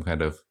seems like some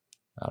kind of,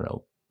 I don't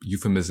know,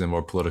 euphemism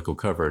or political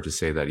cover to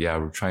say that, yeah,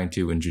 we're trying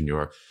to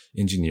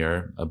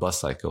engineer a bust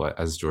cycle,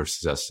 as George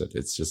suggested.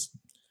 It's just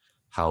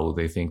how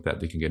they think that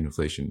they can get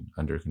inflation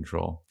under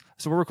control.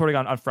 So we're recording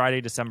on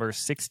Friday, December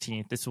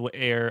 16th. This will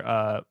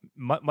air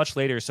much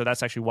later. So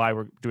that's actually why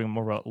we're doing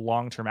more of a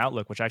long-term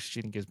outlook, which I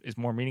actually think is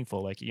more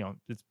meaningful.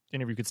 This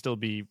interview could still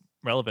be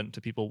relevant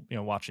to people,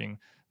 watching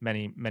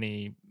many,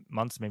 many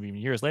months, maybe even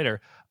years later.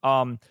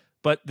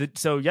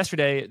 So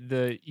yesterday,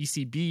 the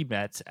ECB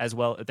met as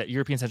well, the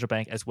European Central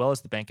Bank, as well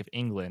as the Bank of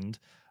England.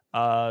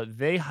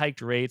 They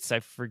hiked rates,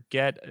 I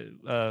forget,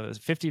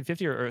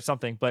 50 or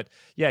something. But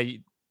yeah,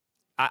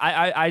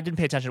 I didn't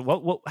pay attention.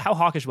 How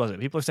hawkish was it?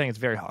 People are saying it's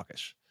very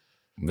hawkish.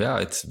 Yeah,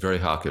 it's very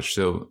hawkish.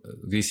 So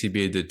the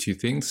ECB did two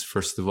things.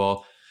 First of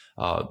all,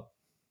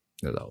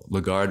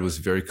 Lagarde was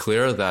very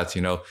clear that,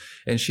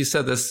 and she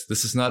said this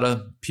is not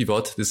a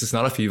pivot. This is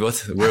not a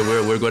pivot.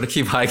 We're going to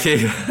keep hiking.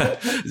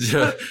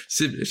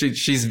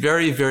 She's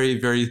very, very,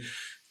 very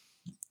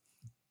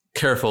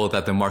careful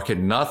that the market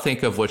not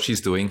think of what she's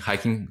doing,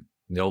 hiking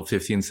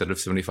 50 instead of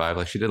 75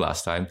 like she did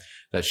last time,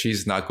 that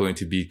she's not going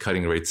to be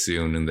cutting rates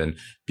soon and then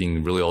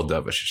being really all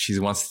dovish. She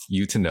wants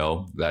you to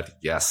know that,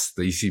 yes,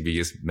 the ECB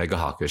is mega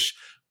hawkish.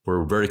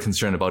 We're very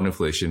concerned about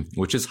inflation,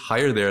 which is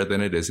higher there than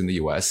it is in the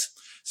US.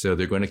 So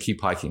they're going to keep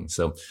hiking.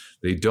 So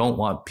they don't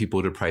want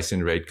people to price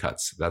in rate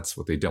cuts. That's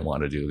what they don't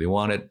want to do. They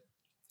wanted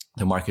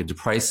the market to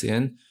price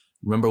in.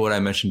 Remember what I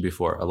mentioned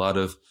before, a lot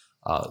of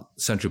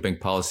central bank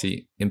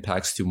policy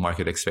impacts to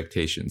market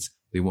expectations.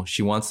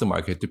 She wants the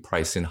market to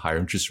price in higher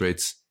interest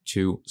rates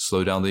to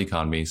slow down the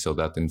economy so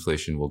that the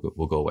inflation will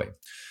go away.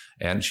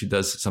 And she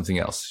does something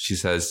else. She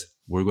says,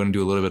 we're going to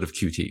do a little bit of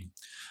QT.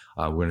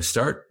 We're going to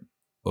start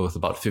with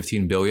about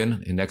 15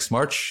 billion in next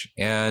March,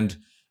 and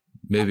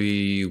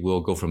maybe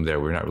we'll go from there.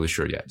 We're not really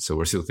sure yet. So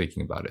we're still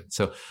thinking about it.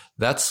 So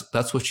that's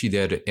what she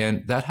did.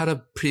 And that had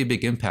a pretty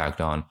big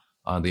impact on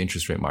the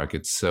interest rate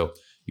markets. So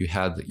you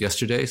had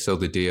yesterday, so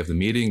the day of the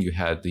meeting, you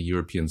had the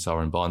European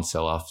sovereign bond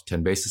sell off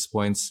 10 basis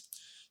points.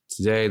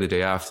 Today, the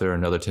day after,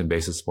 another 10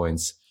 basis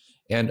points.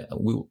 And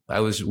we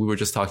were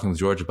just talking with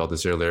George about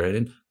this earlier,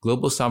 and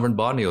global sovereign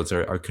bond yields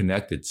are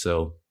connected.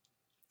 So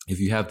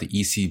if you have the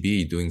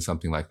ECB doing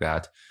something like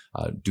that,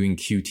 doing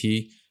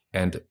QT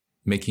and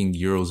making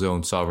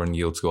Eurozone sovereign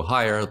yields go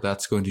higher,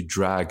 that's going to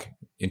drag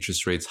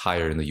interest rates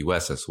higher in the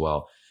US as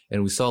well.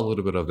 And we saw a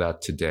little bit of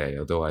that today,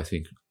 although I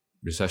think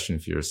recession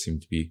fears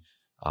seem to be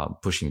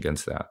pushing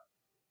against that.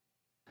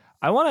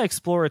 I want to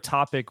explore a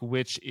topic,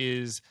 which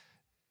is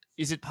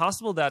it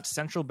possible that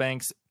central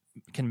banks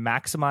can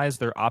maximize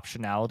their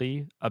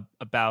optionality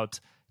about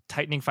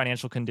tightening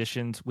financial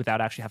conditions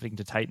without actually having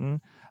to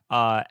tighten,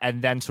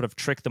 and then sort of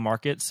trick the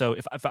market? So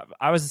if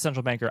I was a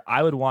central banker,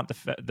 I would want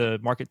the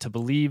market to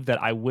believe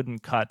that I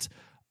wouldn't cut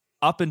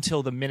up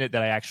until the minute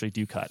that I actually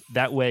do cut.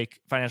 That way,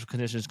 financial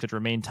conditions could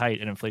remain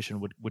tight and inflation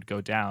would go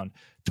down.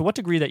 To what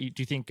degree do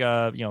you think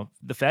the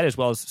Fed as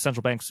well as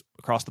central banks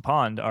across the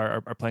pond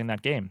are playing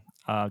that game?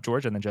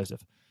 George, and then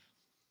Joseph.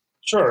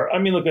 Sure. I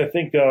mean, look, I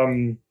think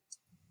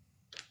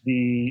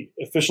the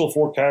official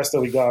forecast that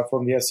we got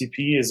from the SEP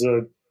is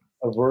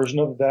a version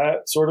of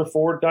that sort of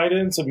forward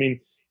guidance. I mean,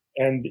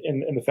 and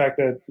the fact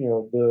that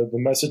the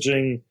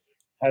messaging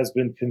has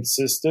been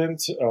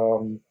consistent.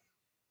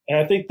 And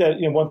I think that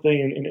one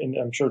thing, and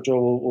I'm sure Joe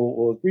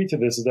will agree to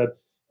this, is that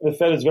the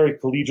Fed is very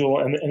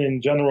collegial, and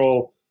in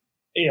general,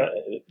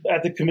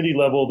 at the committee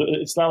level,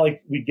 it's not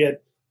like we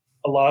get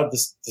a lot of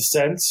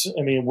dissent.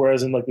 I mean,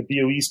 whereas in like the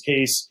BOE's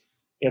case,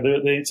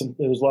 there's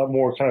a lot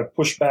more kind of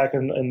pushback,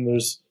 and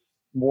there's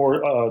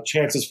more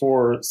chances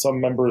for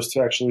some members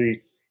to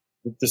actually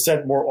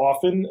dissent more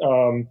often.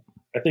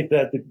 I think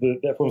that the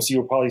FOMC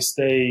will probably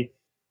stay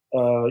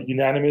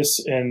unanimous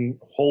and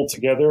hold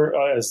together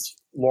as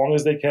long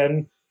as they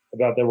can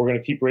about that we're going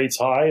to keep rates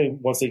high,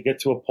 and once they get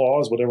to a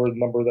pause, whatever the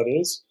number that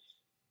is.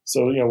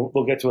 So,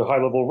 they'll get to a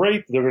high level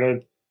rate. They're going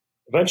to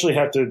eventually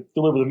have to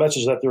deliver the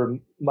message that they're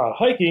not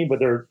hiking, but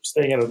they're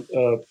staying at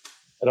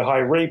a high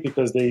rate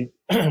because they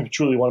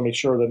truly want to make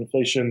sure that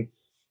inflation,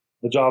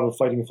 the job of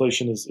fighting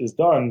inflation is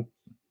done.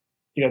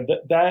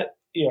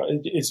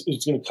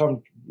 It's going to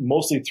come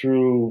mostly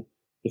through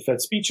the Fed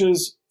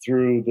speeches,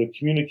 through the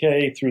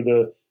communique, through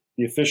the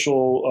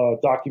official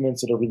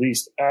documents that are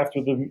released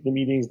after the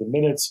meetings, the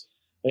minutes,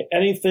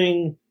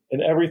 anything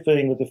and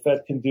everything that the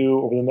Fed can do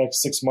over the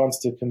next 6 months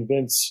to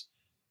convince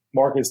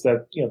markets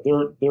that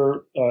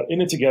they're in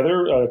it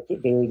together.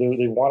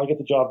 They want to get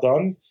the job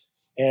done,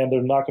 and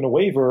they're not going to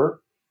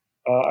waver.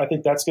 I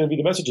think that's going to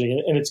be the messaging,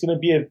 and it's going to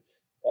be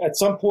at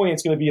some point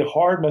it's going to be a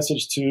hard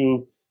message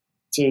to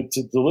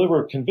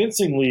deliver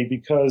convincingly,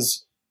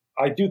 because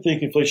I do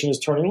think inflation is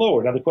turning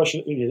lower. Now the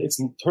question,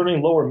 it's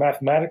turning lower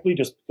mathematically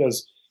just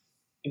because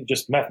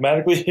just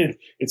mathematically,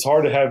 it's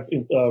hard to have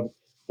the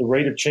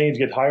rate of change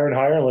get higher and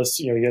higher unless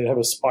you have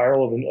a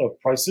spiral of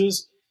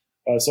prices.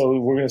 So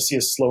we're going to see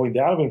a slowing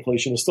down of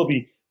inflation. It'll still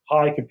be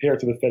high compared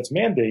to the Fed's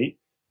mandate,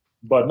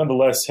 but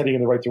nonetheless heading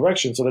in the right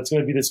direction. So that's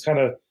going to be this kind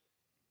of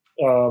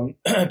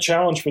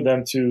challenge for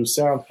them to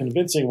sound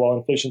convincing while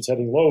inflation's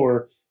heading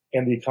lower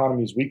and the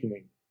economy is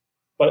weakening.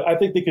 But I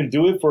think they can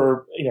do it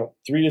for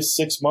 3 to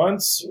 6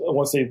 months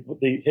once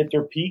they hit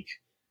their peak.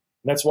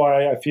 And that's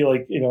why I feel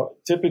like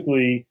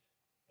typically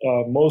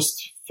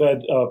most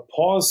Fed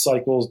pause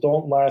cycles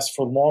don't last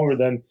for longer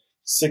than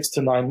 6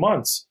 to 9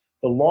 months.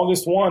 The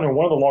longest one, or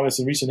one of the longest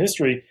in recent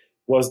history,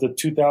 was the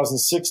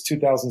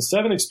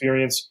 2006-2007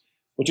 experience,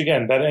 which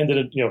again that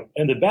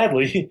ended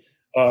badly,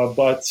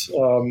 but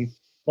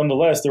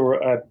nonetheless they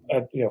were at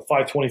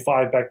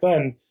 525 back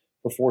then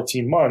for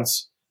 14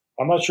 months.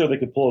 I'm not sure they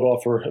could pull it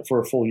off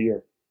for a full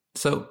year.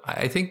 So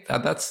I think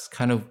that's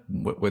kind of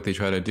what they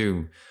try to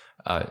do,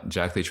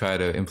 Jack. They try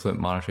to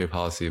implement monetary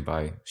policy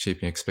by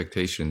shaping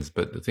expectations.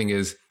 But the thing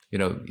is,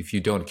 if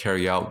you don't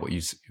carry out what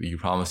you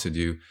promise to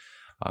do,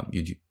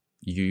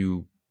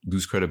 you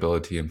lose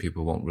credibility and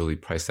people won't really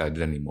price that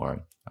in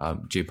anymore.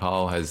 Jay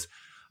Powell has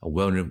a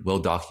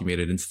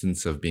well-documented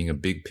instance of being a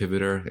big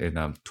pivoter in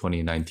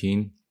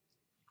 2019,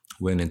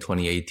 when in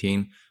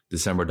 2018,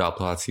 December dot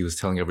plots, he was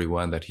telling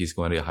everyone that he's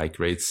going to hike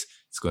rates.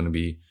 It's going to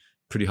be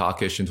pretty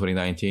hawkish in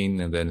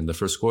 2019. And then in the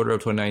first quarter of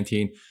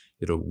 2019,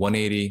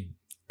 180,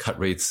 cut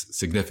rates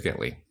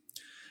significantly.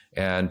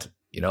 And,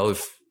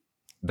 if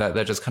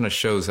that just kind of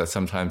shows that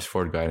sometimes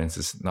forward guidance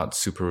is not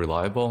super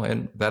reliable.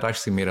 And that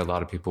actually made a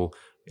lot of people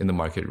in the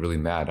market really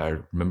mad. I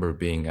remember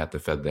being at the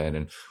Fed then,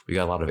 and we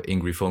got a lot of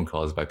angry phone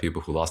calls by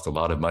people who lost a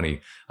lot of money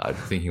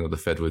thinking what the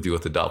Fed would do,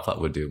 what the dot plot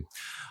would do.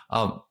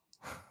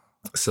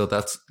 So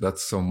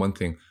that's one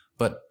thing.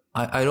 But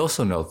I'd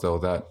also note, though,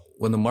 that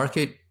when the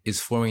market is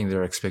forming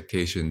their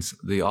expectations,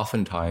 they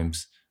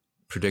oftentimes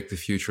predict the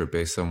future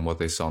based on what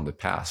they saw in the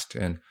past.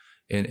 And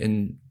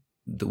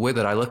the way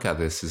that I look at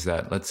this is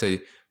that, let's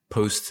say,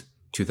 post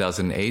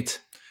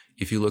 2008,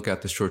 if you look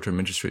at the short-term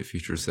interest rate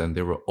futures, then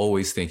they were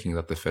always thinking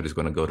that the Fed is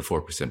going to go to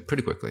 4%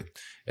 pretty quickly.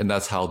 And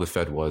that's how the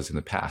Fed was in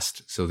the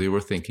past. So they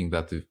were thinking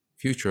that the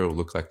future will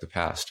look like the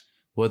past.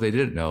 Well, they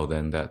didn't know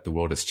then that the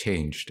world has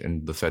changed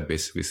and the Fed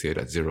basically stayed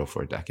at zero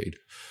for a decade.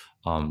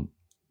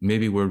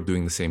 Maybe we're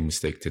doing the same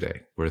mistake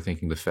today. We're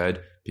thinking the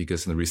Fed,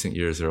 because in the recent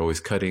years, they're always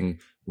cutting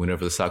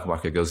whenever the stock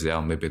market goes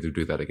down, maybe they'll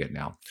do that again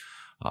now.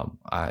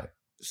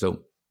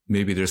 So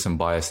maybe there's some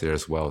bias there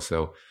as well.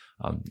 So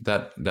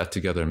that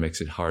together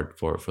makes it hard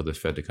for the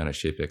Fed to kind of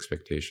shape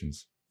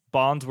expectations.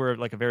 Bonds were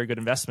like a very good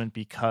investment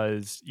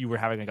because you were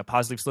having like a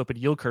positive slope in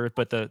yield curve,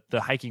 but the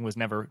hiking was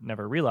never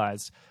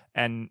realized.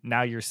 And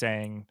now you're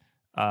saying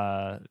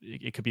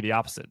it could be the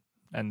opposite,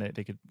 and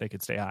they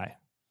could stay high.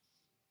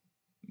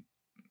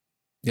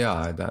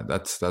 Yeah,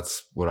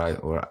 that's what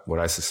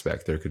I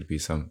suspect. There could be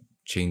some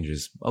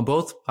changes on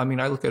both. I mean,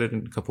 I look at it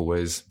in a couple of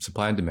ways.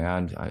 Supply and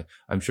demand.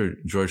 I'm sure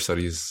George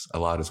studies a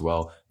lot as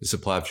well. The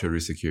supply of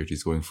Treasury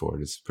securities going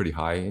forward is pretty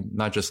high,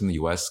 not just in the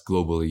U.S.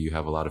 Globally, you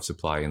have a lot of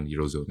supply in the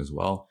Eurozone as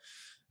well.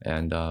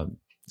 And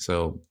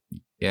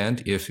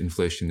and if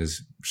inflation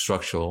is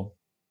structural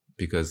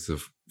because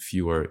of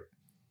fewer,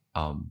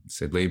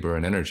 say, labor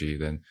and energy,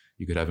 then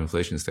you could have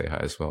inflation stay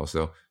high as well.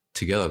 So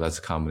together, that's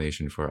a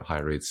combination for high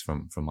rates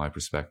from my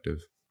perspective.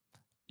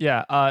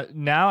 Yeah.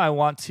 Now I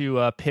want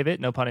to pivot,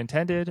 no pun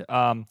intended,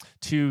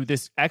 to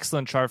this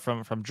excellent chart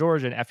from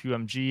George and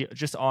FUMG,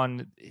 just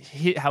on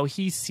how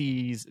he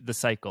sees the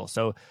cycle.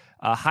 So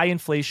high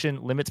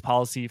inflation limits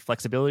policy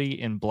flexibility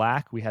in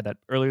black. We had that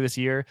earlier this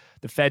year.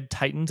 The Fed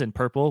tightens in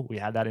purple. We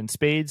had that in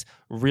spades.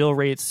 Real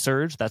rates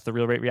surge. That's the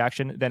real rate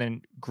reaction. Then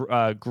in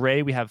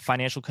gray, we have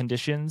financial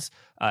conditions,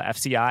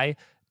 FCI,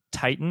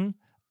 tighten.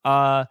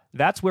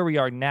 That's where we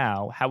are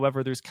now.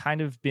 However, there's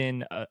kind of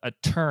been a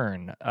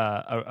turn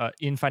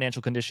in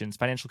financial conditions.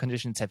 Financial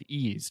conditions have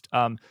eased.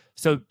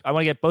 So I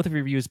want to get both of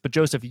your views, but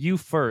Joseph, you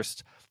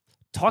first.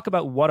 Talk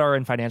about what are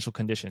in financial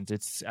conditions.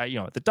 It's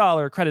the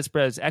dollar, credit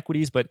spreads,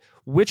 equities, but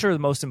which are the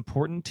most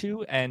important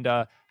to? And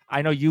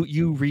I know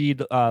you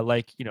read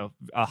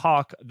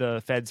Hawk,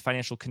 the Fed's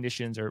financial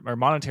conditions or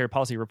monetary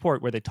policy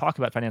report, where they talk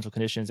about financial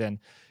conditions. And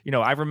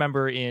I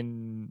remember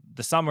in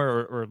the summer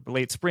or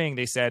late spring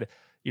they said,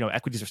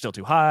 equities are still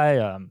too high.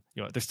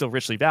 They're still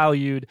richly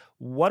valued.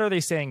 What are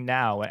they saying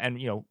now? And,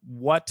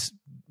 what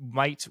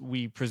might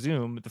we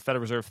presume the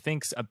Federal Reserve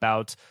thinks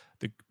about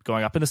the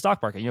going up in the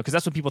stock market? Because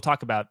that's what people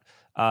talk about.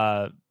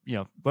 When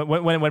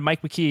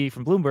Mike McKee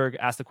from Bloomberg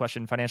asked the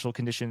question, financial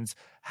conditions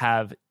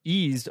have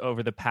eased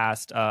over the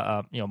past,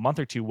 month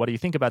or two. What do you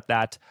think about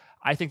that?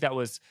 I think that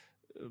was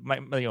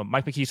Mike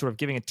McKee sort of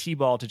giving a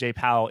T-ball to Jay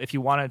Powell if he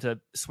wanted to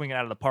swing it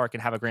out of the park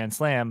and have a grand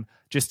slam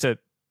just to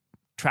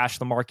trash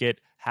the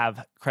market,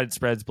 have credit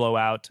spreads blow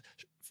out,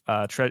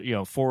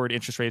 forward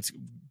interest rates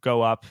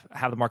go up,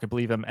 have the market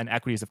believe them, and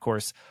equities, of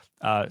course,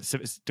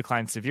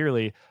 decline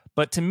severely.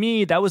 But to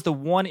me, that was the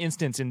one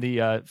instance in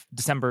the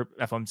December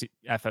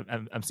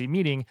FOMC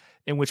meeting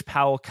in which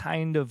Powell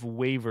kind of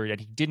wavered and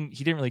he didn't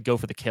really go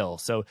for the kill.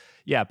 So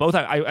yeah, both.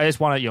 I just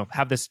want to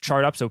have this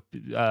chart up so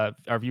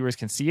our viewers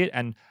can see it,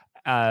 and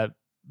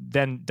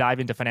then dive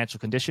into financial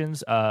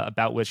conditions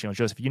about which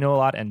Joseph, you know a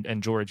lot,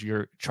 and George,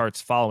 your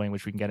charts following,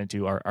 which we can get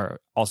into, are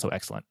also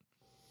excellent.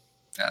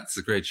 Yeah, it's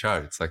a great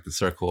chart. It's like the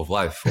circle of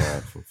life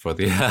for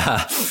the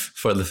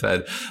for the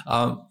Fed.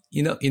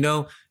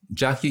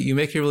 Jack, you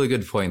make a really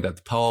good point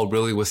that Powell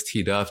really was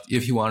teed up.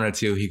 If he wanted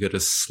to, he could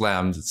have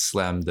slammed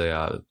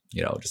the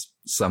just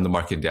slammed the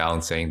market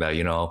down, saying that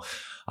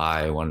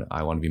I want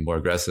to be more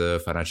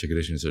aggressive. Financial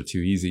conditions are too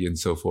easy, and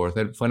so forth.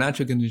 And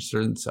financial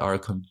conditions are a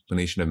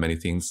combination of many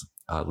things,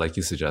 like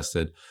you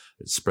suggested: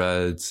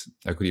 spreads,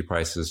 equity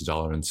prices,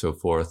 dollar, and so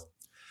forth.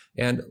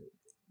 And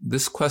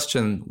this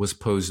question was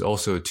posed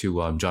also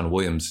to John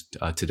Williams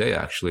today,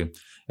 actually,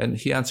 and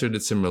he answered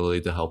it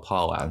similarly to how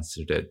Powell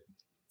answered it.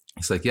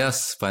 He's like,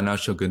 yes,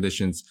 financial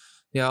conditions.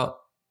 Yeah,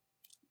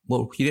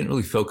 well, he didn't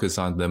really focus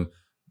on them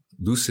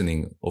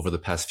loosening over the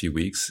past few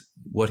weeks.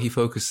 What he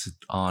focused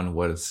on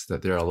was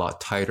that they're a lot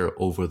tighter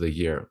over the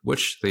year,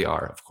 which they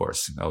are, of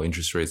course.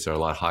 Interest rates are a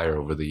lot higher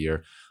over the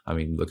year. I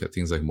mean, look at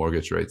things like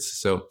mortgage rates.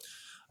 So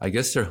I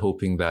guess they're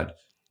hoping that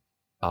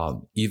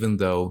even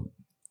though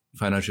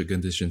financial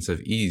conditions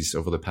have eased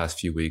over the past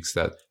few weeks,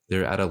 that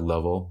they're at a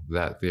level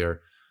that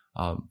they're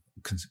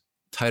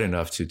tight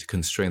enough to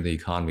constrain the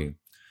economy.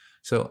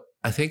 So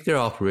I think they're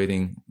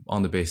operating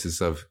on the basis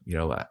of,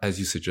 as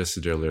you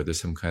suggested earlier, there's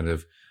some kind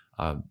of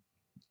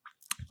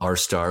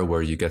R-star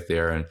where you get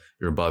there and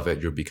you're above it,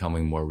 you're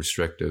becoming more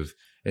restrictive.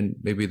 And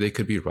maybe they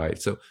could be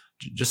right. So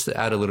just to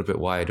add a little bit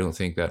why I don't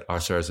think that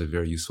R-star is a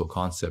very useful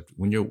concept.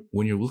 When you're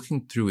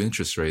looking through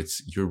interest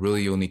rates, you're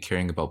really only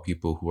caring about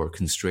people who are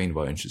constrained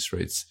by interest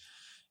rates.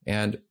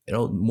 And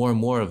more and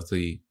more of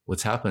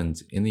what's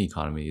happened in the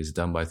economy is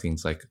done by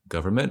things like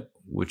government,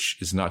 which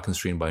is not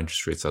constrained by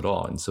interest rates at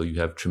all. And so you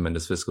have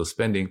tremendous fiscal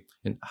spending.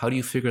 And how do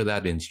you figure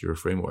that into your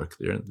framework?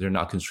 They're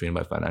not constrained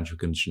by financial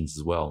conditions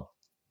as well.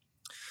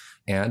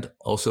 And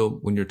also,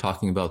 when you're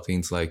talking about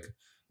things like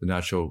the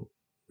natural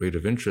rate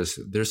of interest,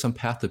 there's some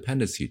path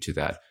dependency to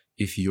that.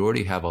 If you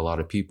already have a lot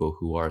of people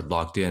who are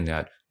locked in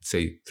at,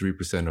 say,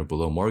 3% or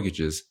below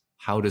mortgages,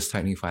 how does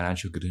tightening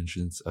financial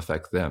conditions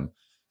affect them?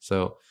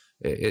 So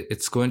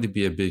it's going to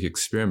be a big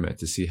experiment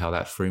to see how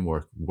that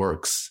framework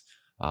works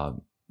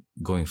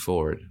going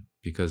forward,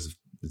 because of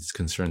these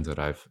concerns that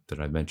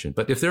I've mentioned.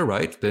 But if they're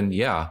right, then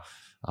yeah,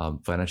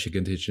 financial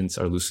conditions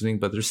are loosening,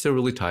 but they're still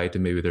really tight,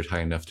 and maybe they're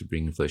tight enough to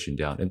bring inflation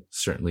down. And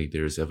certainly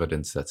there's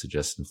evidence that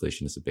suggests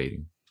inflation is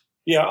abating.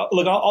 Yeah,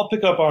 look, I'll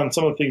pick up on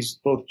some of the things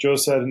both Joe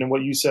said and then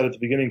what you said at the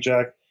beginning,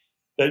 Jack,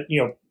 that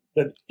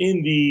that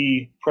in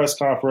the press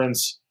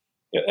conference,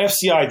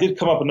 FCI did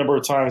come up a number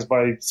of times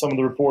by some of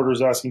the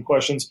reporters asking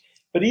questions.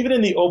 But even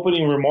in the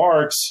opening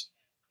remarks,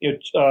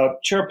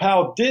 Chair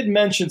Powell did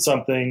mention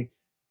something.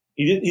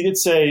 He did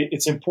say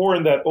it's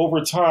important that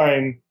over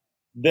time,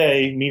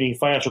 they, meaning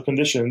financial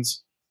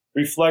conditions,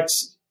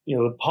 reflects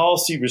the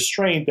policy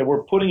restraint that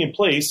we're putting in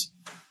place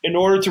in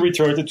order to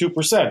return to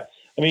 2%.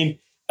 I mean,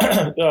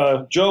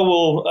 Joe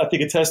will, I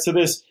think, attest to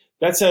this.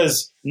 That's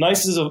as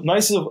nice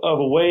of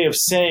a way of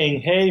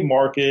saying, hey,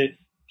 market,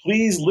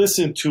 please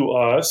listen to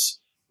us.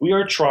 We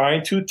are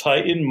trying to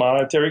tighten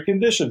monetary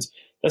conditions.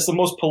 That's the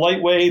most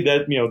polite way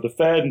that the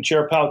Fed and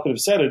Chair Powell could have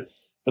said it,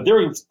 but they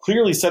were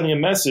clearly sending a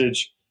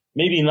message,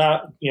 maybe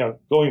not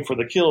going for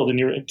the kill,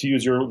 to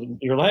use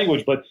your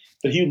language, but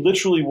that he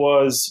literally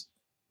was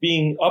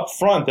being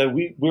upfront that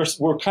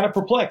we're kind of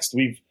perplexed.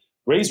 We've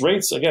raised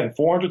rates again,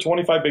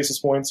 425 basis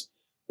points.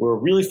 We're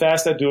really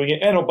fast at doing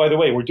it, and oh, by the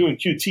way, we're doing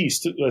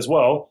QTs as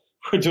well.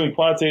 We're doing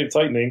quantitative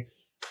tightening,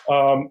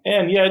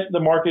 and yet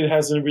the market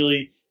hasn't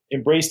really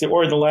embraced it,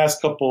 or in the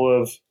last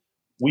couple of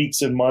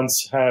weeks and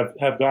months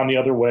have gone the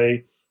other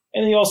way.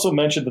 And he also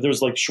mentioned that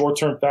there's like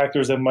short-term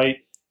factors that might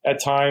at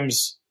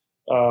times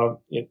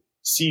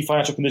see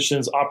financial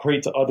conditions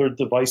operate to other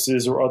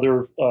devices or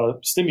other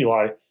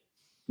stimuli.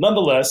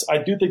 Nonetheless, I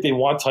do think they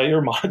want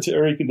tighter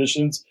monetary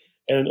conditions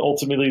and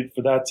ultimately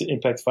for that to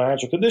impact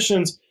financial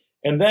conditions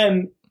and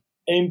then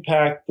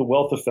impact the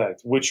wealth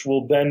effect, which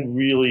will then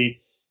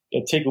really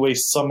take away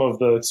some of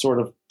the sort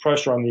of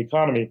pressure on the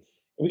economy.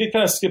 We can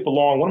kind of skip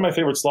along. One of my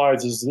favorite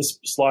slides is this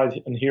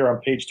slide in here on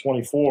page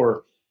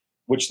 24,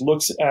 which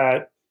looks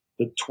at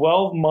the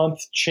 12-month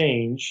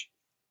change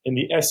in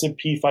the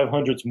S&P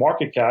 500's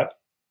market cap.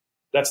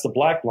 That's the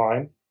black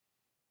line.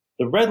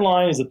 The red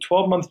line is the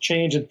 12-month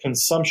change in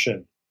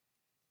consumption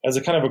as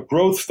a kind of a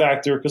growth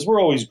factor, because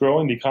we're always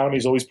growing. The economy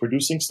is always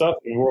producing stuff,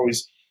 and we're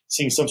always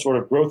seeing some sort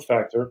of growth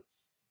factor.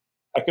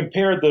 I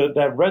compared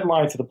that red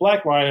line to the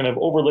black line, and I've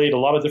overlaid a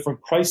lot of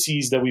different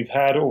crises that we've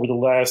had over the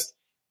last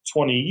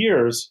 20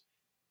 years.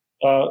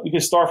 We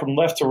can start from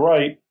left to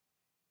right.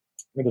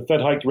 The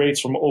Fed hiked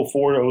rates from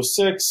 04 to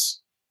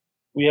 06.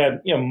 We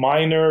had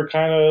minor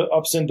kind of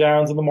ups and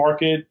downs in the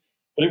market,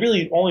 but it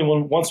really only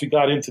once we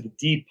got into the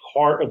deep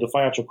heart of the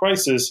financial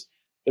crisis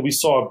that we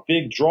saw a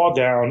big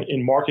drawdown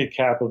in market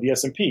cap of the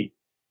S&P.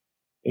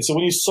 And so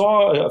when you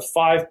saw a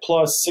 $5+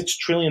 $6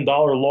 trillion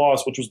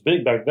loss, which was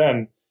big back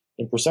then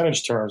in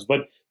percentage terms,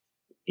 but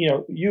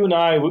you and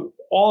I,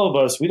 all of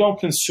us, we don't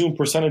consume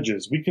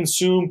percentages. We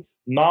consume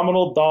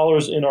nominal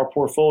dollars in our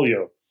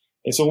portfolio.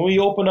 And so when we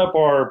open up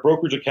our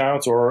brokerage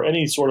accounts or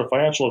any sort of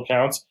financial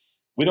accounts,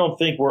 we don't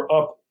think we're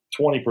up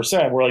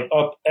 20%. We're like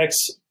up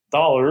X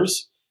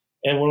dollars.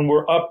 And when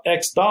we're up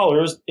X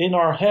dollars in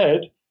our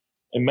head,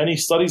 and many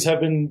studies have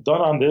been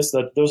done on this,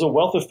 that there's a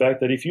wealth effect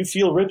that if you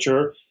feel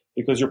richer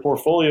because your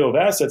portfolio of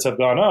assets have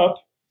gone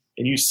up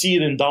and you see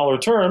it in dollar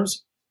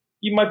terms,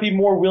 you might be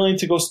more willing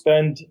to go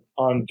spend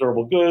on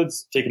durable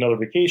goods, take another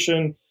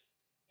vacation,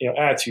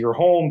 add to your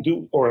home,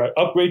 or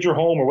upgrade your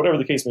home, or whatever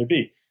the case may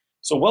be.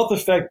 So wealth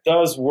effect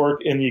does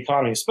work in the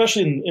economy,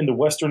 especially in the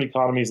Western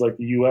economies like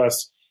the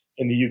U.S.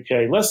 and the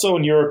U.K. Less so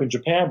in Europe and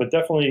Japan, but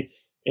definitely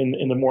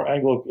in the more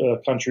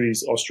Anglo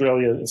countries,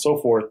 Australia, and so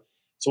forth.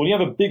 So when you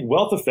have a big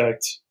wealth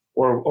effect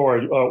or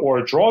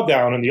a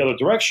drawdown in the other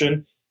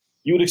direction,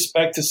 you would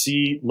expect to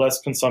see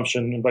less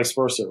consumption and vice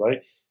versa,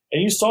 right?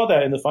 And you saw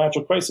that in the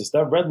financial crisis.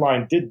 That red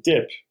line did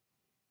dip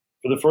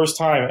for the first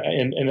time,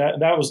 and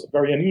that was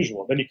very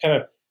unusual. Then you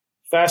kind of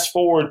fast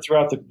forward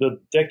throughout the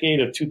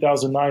decade of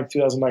 2009,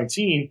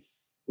 2019,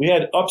 we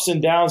had ups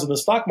and downs in the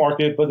stock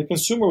market, but the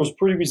consumer was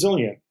pretty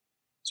resilient.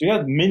 So you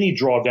had mini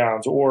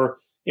drawdowns, or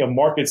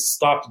markets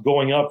stopped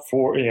going up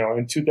for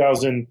in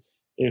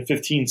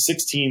 2015,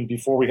 16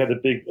 before we had the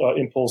big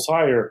impulse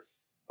higher.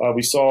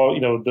 We saw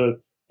the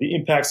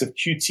impacts of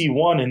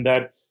QT1 in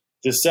that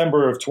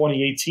December of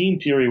 2018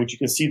 period, which you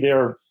can see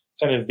there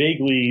kind of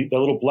vaguely, the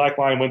little black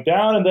line went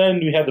down, and then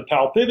we had the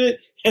Powell pivot,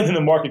 and then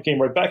the market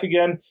came right back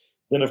again.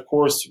 Then, of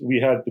course, we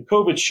had the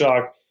COVID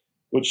shock,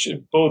 which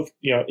both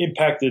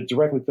impacted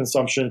directly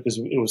consumption because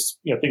it was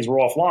things were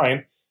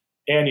offline,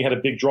 and you had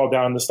a big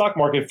drawdown in the stock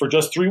market for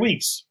just 3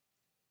 weeks,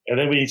 and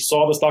then we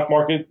saw the stock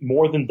market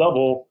more than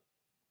double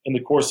in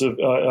the course of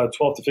 12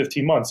 to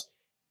 15 months.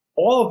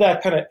 All of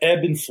that kind of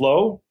ebb and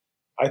flow,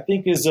 I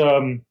think, is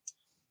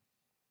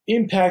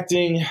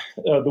impacting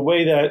the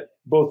way that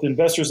both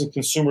investors and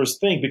consumers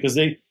think, because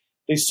they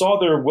saw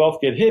their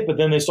wealth get hit, but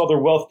then they saw their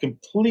wealth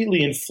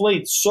completely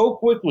inflate so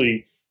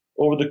quickly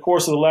over the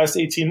course of the last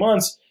 18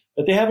 months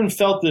that they haven't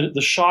felt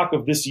the shock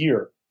of this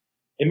year.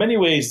 In many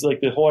ways,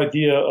 like the whole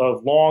idea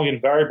of long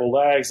and variable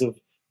lags of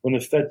when the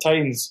Fed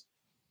tightens,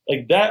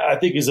 like that, I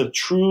think is a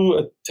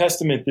true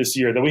testament this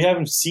year that we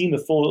haven't seen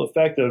the full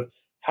effect of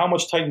how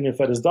much tightening the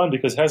Fed has done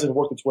because it hasn't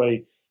worked its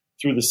way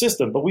through the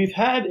system. But we've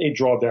had a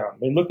drawdown. I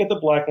mean, look at the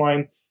black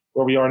line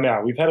where we are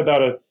now. We've had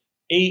about a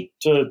 8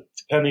 to,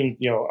 depending,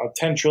 a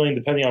 10 trillion,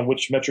 depending on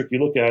which metric you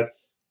look at,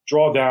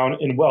 drawdown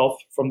in wealth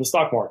from the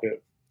stock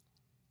market.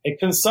 And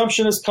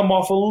consumption has come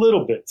off a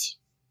little bit.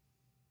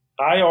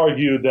 I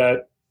argue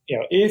that,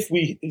 if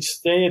we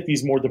stay at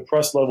these more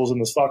depressed levels in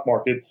the stock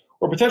market,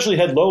 or potentially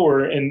head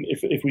lower, and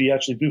if we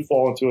actually do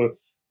fall into a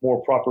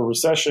more proper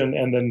recession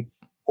and then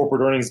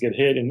corporate earnings get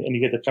hit and you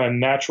get the kind of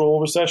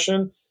natural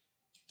recession,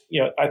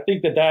 I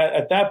think that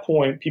at that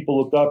point, people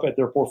look up at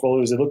their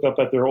portfolios, they look up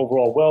at their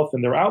overall wealth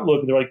and their outlook,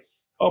 and they're like,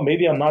 oh,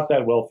 maybe I'm not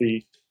that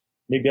wealthy.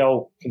 Maybe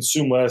I'll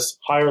consume less,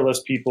 hire less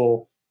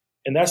people.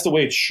 And that's the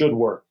way it should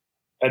work.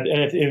 And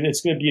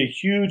it's going to be a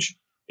huge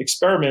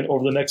experiment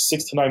over the next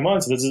 6 to 9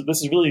 months. This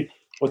is really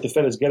what the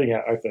Fed is getting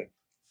at, I think.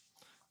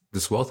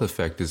 This wealth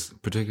effect is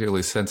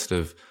particularly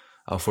sensitive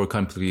for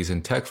companies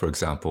in tech, for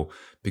example,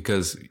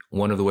 because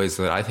one of the ways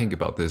that I think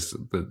about this,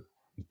 the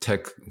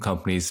tech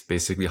companies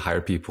basically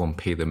hire people and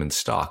pay them in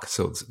stock.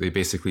 So they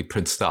basically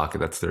print stock,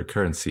 and that's their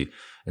currency.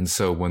 And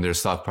so when their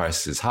stock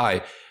price is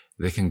high,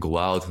 they can go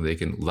out and they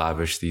can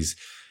lavish these,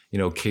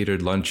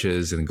 catered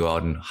lunches and go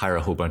out and hire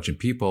a whole bunch of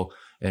people.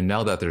 And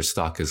now that their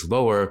stock is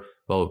lower,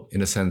 well,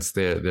 in a sense,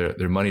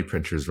 their money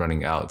printer is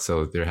running out.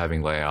 So they're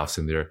having layoffs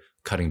and they're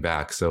cutting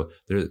back. So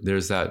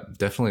there's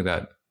definitely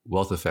that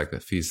wealth effect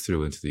that feeds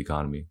through into the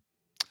economy.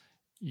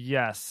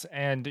 Yes.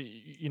 And,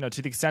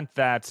 to the extent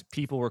that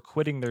people were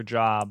quitting their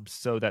jobs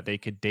so that they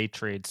could day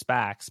trade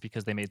SPACs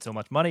because they made so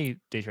much money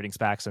day trading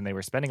SPACs and they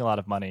were spending a lot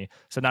of money.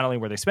 So not only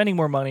were they spending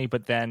more money,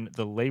 but then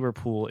the labor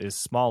pool is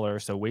smaller,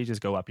 so wages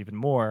go up even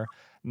more.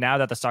 Now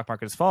that the stock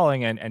market is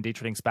falling and day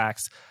trading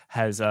SPACs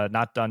has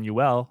not done you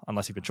well,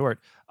 unless you've been short,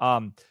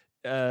 so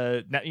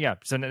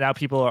now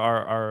people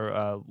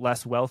are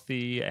less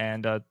wealthy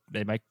and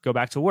they might go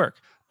back to work.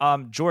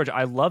 George,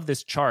 I love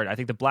this chart. I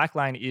think the black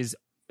line is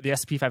the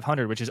S&P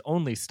 500, which is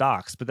only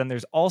stocks, but then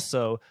there's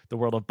also the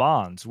world of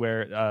bonds,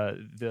 where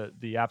the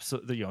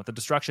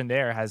destruction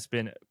there has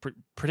been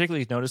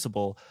particularly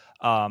noticeable.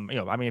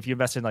 If you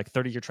invest in like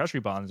 30-year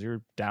Treasury bonds,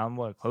 you're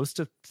down close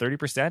to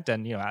 30%,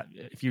 and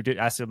if you did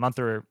ask a month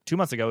or 2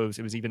 months ago, it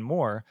was even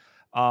more.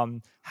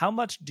 How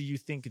much do you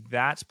think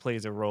that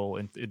plays a role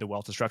in the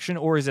wealth destruction,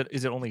 or is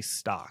it only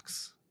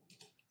stocks?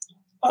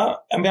 I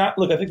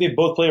think they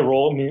both play a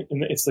role. I mean,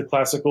 it's the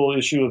classical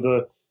issue of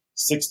the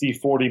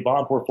 60-40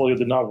 bond portfolio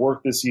did not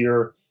work this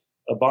year.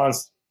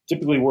 Bonds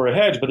typically were a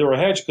hedge, but they were a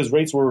hedge because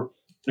rates were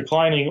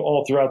declining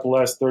all throughout the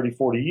last 30,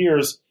 40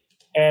 years.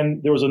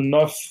 And there was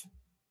enough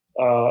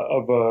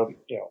of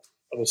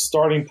a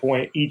starting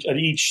point at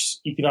each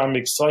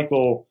economic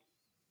cycle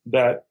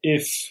that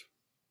if,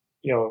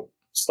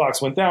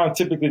 stocks went down,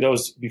 typically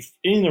those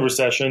in the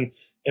recession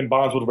and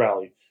bonds would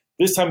rally.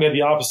 This time we had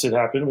the opposite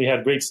happen. We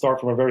had rates start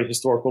from a very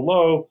historical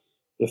low,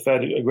 the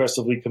Fed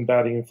aggressively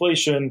combating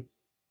inflation,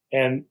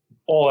 and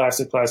all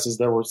asset classes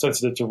that were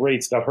sensitive to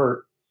rates got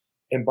hurt,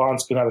 and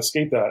bonds could not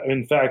escape that. And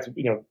in fact,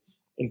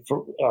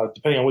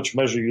 depending on which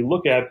measure you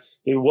look at,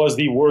 it was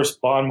the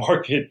worst bond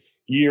market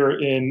year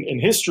in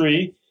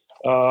history,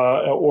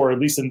 or at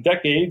least in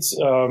decades,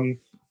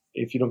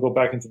 if you don't go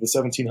back into the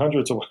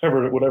 1700s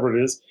or whatever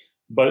it is.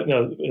 But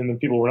and then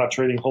people were not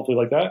trading, hopefully,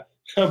 like that.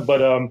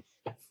 But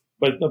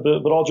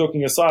all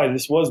joking aside,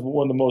 this was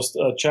one of the most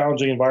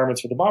challenging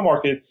environments for the bond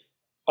market.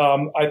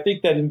 I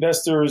think that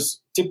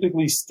investors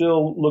typically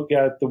still look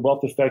at the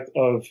wealth effect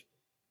of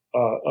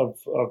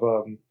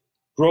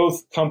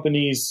growth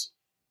companies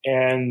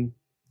and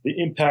the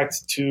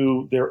impact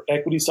to their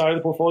equity side of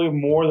the portfolio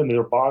more than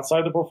their bond side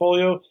of the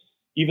portfolio.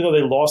 Even though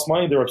they lost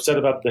money, they're upset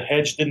about the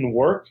hedge didn't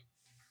work.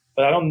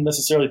 But I don't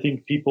necessarily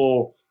think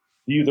people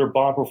view their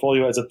bond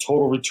portfolio as a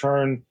total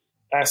return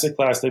asset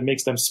class that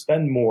makes them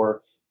spend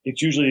more.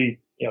 It's usually,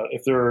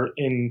 if they're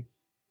in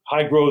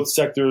high growth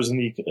sectors in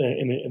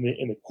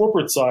the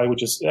corporate side,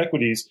 which is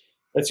equities,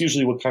 that's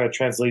usually what kind of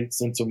translates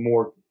into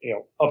more,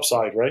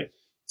 upside, right?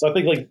 So I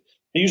think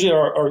they usually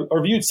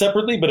are viewed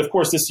separately, but of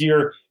course this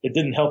year it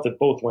didn't help that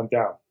both went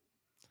down.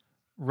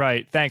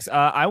 Right. Thanks.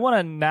 I want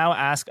to now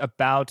ask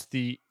about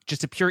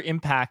just a pure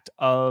impact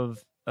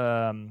of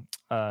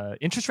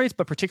interest rates,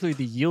 but particularly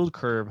the yield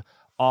curve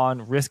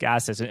on risk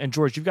assets. And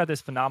George, you've got this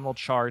phenomenal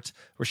chart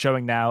we're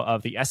showing now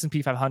of the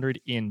S&P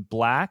 500 in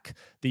black,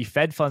 the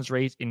Fed funds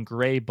rate in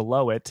gray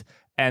below it,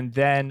 and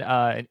then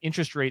an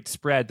interest rate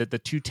spread, the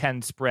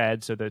 2-10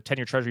 spread, so the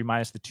 10-year Treasury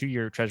minus the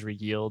 2-year Treasury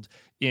yield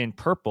in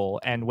purple.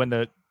 And when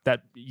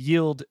that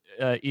yield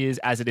is,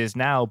 as it is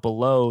now,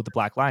 below the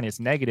black line, it's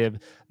negative,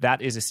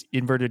 that is an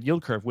inverted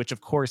yield curve, which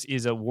of course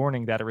is a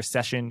warning that a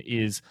recession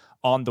is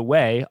on the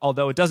way,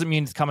 although it doesn't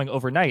mean it's coming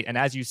overnight. And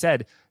as you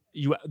said,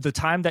 the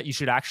time that you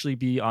should actually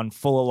be on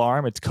full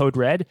alarm, it's code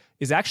red,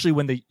 is actually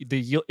when the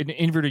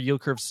inverted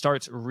yield curve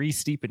starts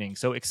re-steepening.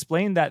 So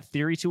explain that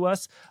theory to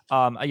us,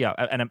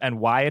 and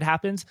why it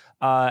happens,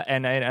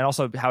 and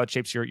also how it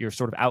shapes your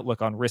sort of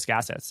outlook on risk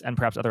assets and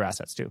perhaps other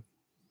assets too.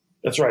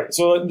 That's right.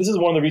 So this is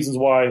one of the reasons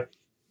why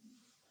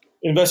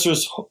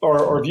investors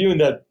are viewing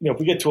that, if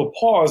we get to a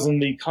pause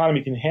and the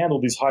economy can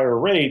handle these higher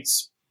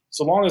rates,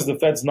 so long as the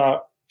Fed's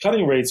not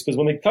cutting rates, because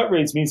when they cut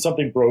rates means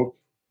something broke,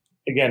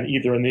 again,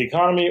 either in the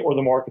economy or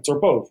the markets or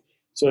both.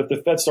 So if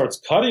the Fed starts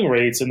cutting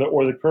rates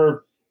or the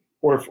curve,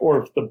 or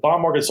if the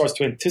bond market starts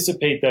to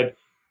anticipate that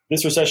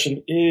this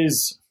recession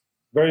is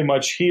very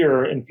much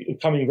here and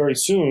coming very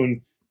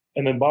soon,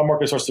 and then bond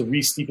market starts to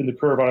re-steepen the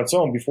curve on its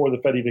own before the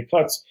Fed even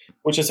cuts,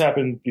 which has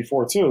happened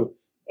before too.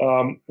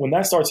 When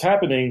that starts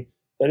happening,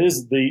 that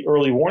is the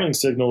early warning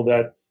signal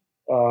that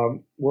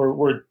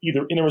we're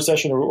either in a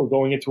recession or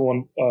going into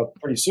one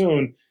pretty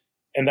soon,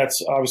 and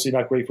that's obviously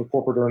not great for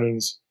corporate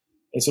earnings.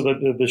 And so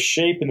the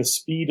shape and the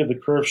speed of the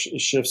curve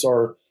shifts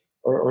are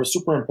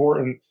super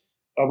important.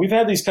 We've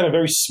had these kind of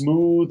very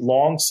smooth,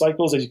 long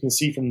cycles, as you can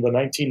see from the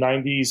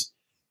 1990s,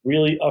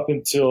 really up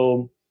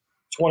until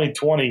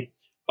 2020.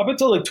 Up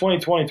until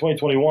 2020,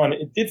 2021,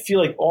 it did feel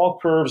like all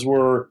curves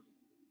were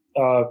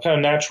kind of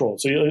natural.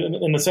 So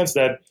in the sense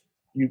that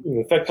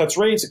the Fed cuts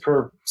rates, the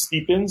curve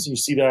steepens. You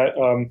see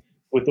that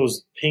with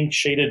those pink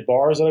shaded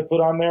bars that I put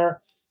on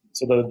there.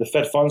 So the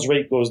Fed funds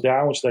rate goes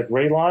down, which is that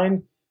gray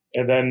line.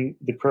 And then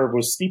the curve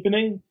was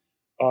steepening.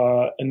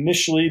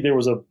 Initially, there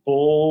was a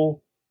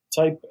bull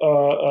type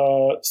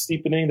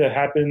steepening that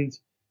happened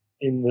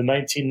in the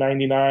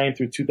 1999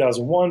 through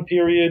 2001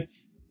 period.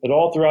 But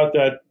all throughout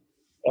that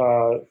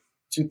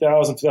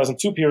 2000,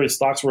 2002 period,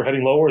 stocks were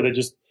heading lower. They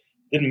just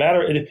didn't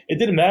matter. It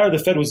didn't matter. The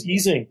Fed was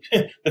easing.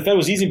 The Fed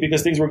was easing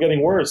because things were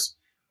getting worse.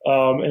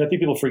 And I think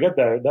people forget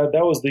that.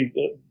 That was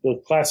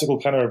the classical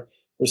kind of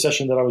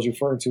recession that I was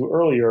referring to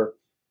earlier.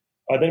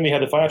 Then we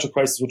had the financial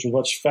crisis, which was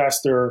much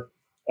faster.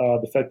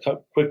 The Fed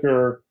cut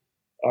quicker.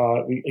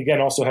 We, again,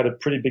 also had a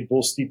pretty big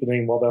bull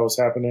steepening while that was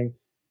happening.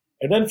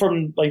 And then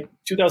from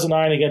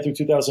 2009 again through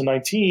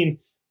 2019,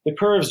 the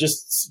curves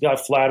just got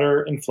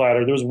flatter and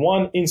flatter. There was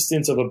one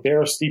instance of a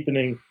bear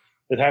steepening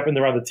that happened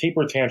around the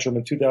taper tantrum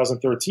in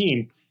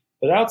 2013.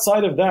 But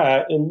outside of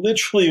that, it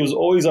literally was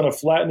always on a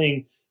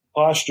flattening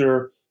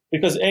posture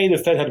because, A, the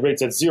Fed had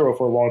rates at zero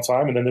for a long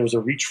time, and then there was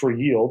a reach for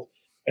yield.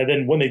 And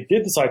then when they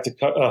did decide to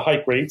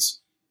hike rates,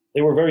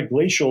 they were very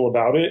glacial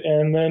about it,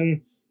 and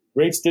then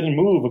rates didn't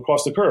move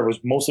across the curve. It was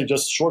mostly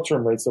just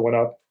short-term rates that went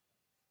up.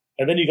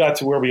 And then you got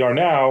to where we are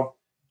now,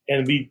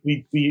 and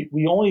we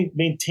only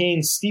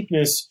maintained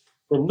steepness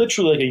for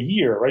literally a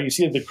year, right? You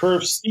see that the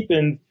curve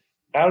steepened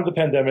out of the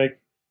pandemic,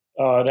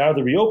 out of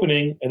the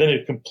reopening, and then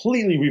it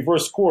completely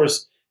reversed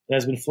course and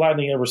has been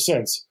flattening ever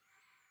since.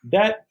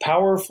 That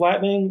power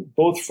flattening,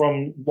 both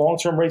from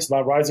long-term rates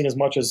not rising as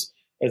much as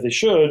they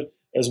should,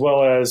 as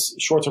well as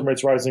short-term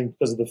rates rising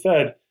because of the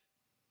Fed,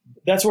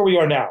 that's where we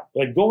are now.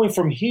 Going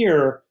from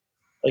here,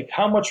 like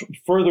how much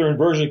further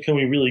inversion can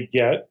we really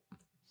get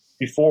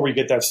before we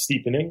get that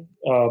steepening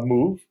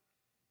move?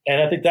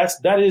 And I think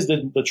that is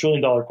the $1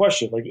 trillion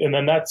question. Like, and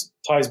then that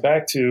ties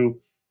back to,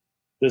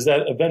 does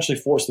that eventually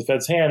force the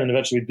Fed's hand, and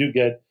eventually we do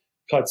get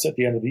cuts at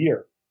the end of the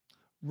year?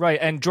 Right.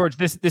 And George,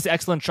 this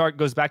excellent chart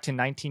goes back to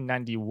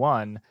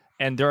 1991,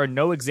 and there are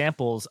no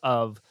examples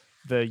of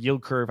the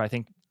yield curve, I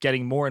think,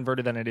 getting more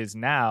inverted than it is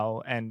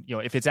now. And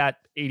if it's at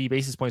 80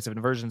 basis points of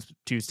inversions,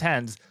 2s,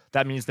 10s,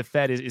 that means the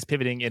Fed is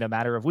pivoting in a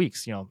matter of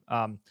weeks.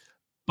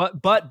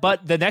 But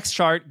the next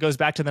chart goes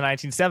back to the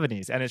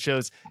 1970s, and it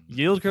shows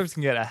yield curves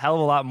can get a hell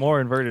of a lot more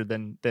inverted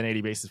than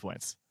 80 basis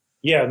points.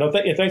 Yeah, no,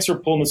 thanks for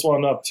pulling this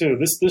one up too.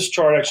 This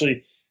chart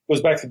actually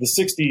goes back to the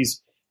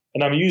 60s,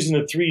 and I'm using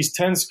the 3s,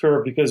 10s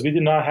curve because we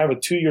did not have a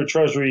 2-year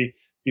Treasury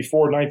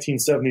before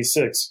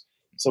 1976.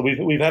 So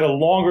we've had a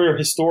longer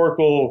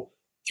historical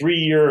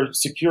 3-year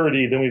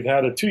security than we've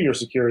had a 2-year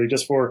security,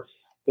 just for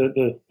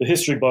the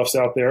history buffs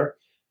out there.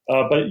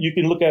 But you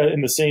can look at it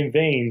in the same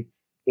vein.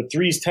 The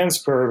 3s,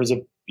 10s curve is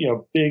a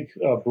big,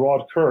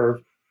 broad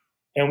curve.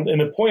 And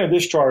the point of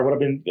this chart, what I've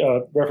been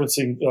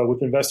referencing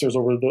with investors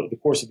over the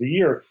course of the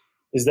year,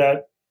 is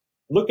that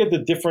look at the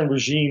different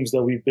regimes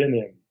that we've been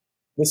in.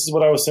 This is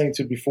what I was saying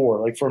to before.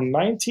 Like from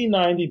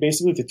 1990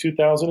 basically to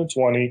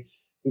 2020,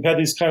 we've had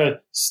these kind of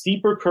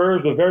steeper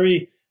curves, but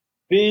very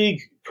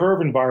big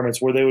curve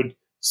environments where they would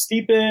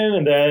steepen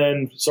and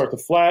then start to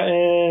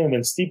flatten and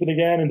then steepen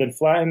again and then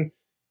flatten.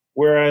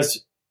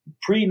 Whereas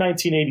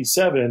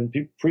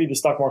pre-1987, pre the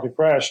stock market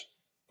crash,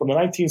 from the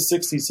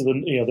 1960s to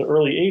the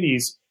early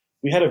 80s,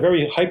 we had a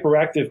very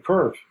hyperactive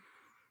curve.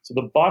 So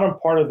the bottom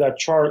part of that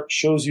chart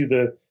shows you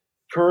the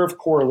curve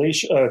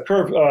correlation,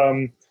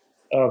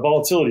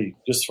 volatility,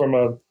 just from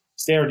a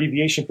standard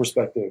deviation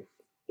perspective.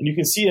 And you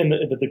can see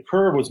that the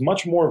curve was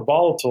much more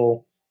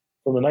volatile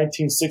from the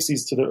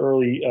 1960s to the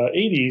early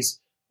 80s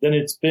than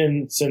it's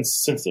been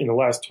since in the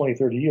last 20,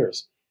 30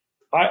 years.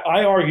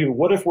 I argue,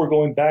 what if we're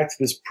going back to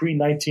this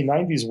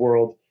pre-1990s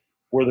world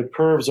where the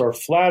curves are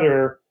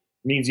flatter,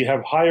 means you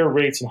have higher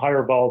rates and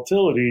higher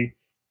volatility.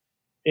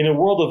 In a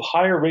world of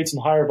higher rates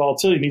and higher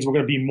volatility means we're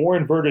going to be more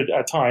inverted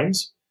at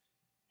times.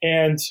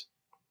 And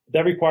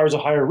that requires a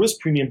higher risk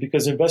premium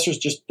because investors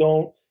just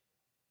don't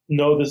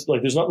know this.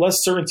 Like, there's not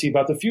less certainty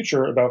about the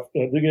future.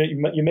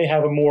 You may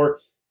have a more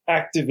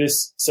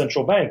activist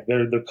central bank.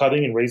 They're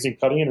cutting and raising.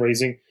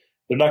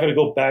 They're not going to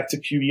go back to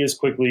QE as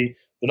quickly.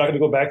 They're not going to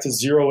go back to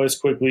zero as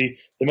quickly.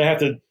 They may have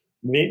to.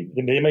 They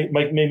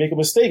may make a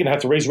mistake and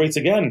have to raise rates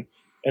again.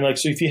 And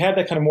so if you had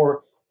that kind of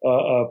more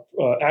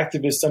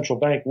activist central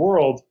bank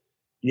world,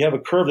 you have a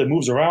curve that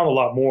moves around a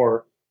lot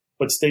more,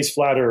 but stays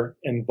flatter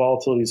and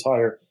volatility is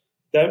higher.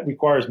 That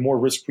requires more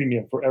risk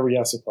premium for every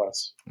asset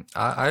class.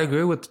 I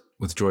agree with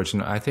George,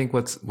 and I think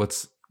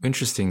what's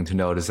interesting to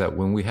note is that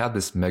when we had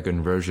this mega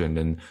inversion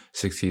in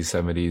 60s,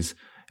 70s,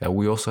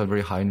 we also had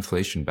very high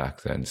inflation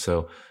back then.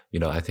 So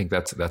I think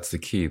that's the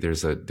key.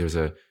 There's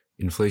a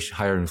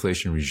higher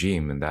inflation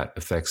regime, and that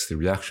affects the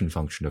reaction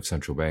function of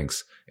central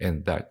banks,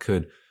 and that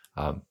could,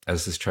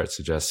 as this chart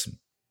suggests,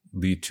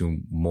 lead to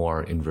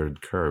more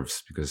inverted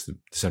curves because the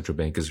central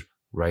bank is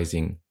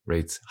hiking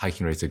rates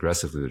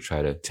aggressively to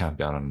try to tamp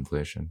down on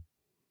inflation.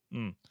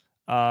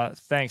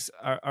 Thanks.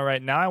 All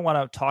right. Now I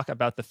want to talk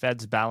about the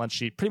Fed's balance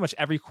sheet. Pretty much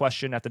every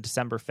question at the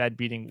December Fed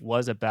meeting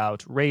was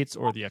about rates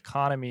or the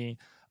economy.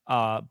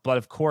 But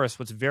of course,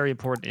 what's very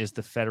important is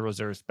the Federal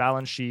Reserve's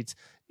balance sheet.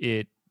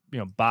 It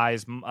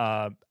buys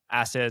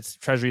assets,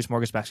 treasuries,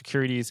 mortgage-backed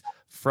securities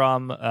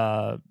from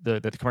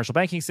the commercial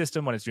banking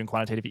system when it's doing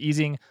quantitative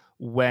easing,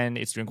 when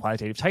it's doing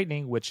quantitative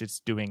tightening, which it's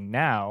doing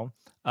now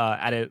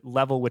at a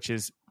level which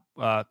is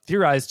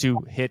theorized to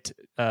hit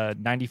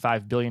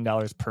 $95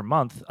 billion per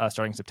month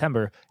starting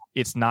September.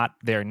 It's not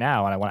there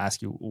now, and I want to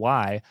ask you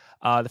why.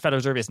 The Federal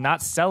Reserve is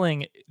not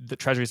selling the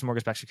treasuries and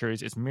mortgage-backed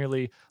securities. It's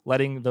merely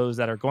letting those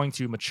that are going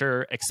to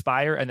mature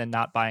expire and then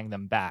not buying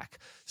them back.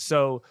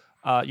 So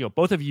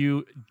both of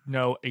you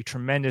know a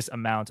tremendous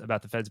amount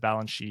about the Fed's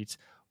balance sheet.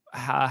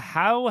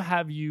 How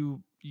have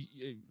you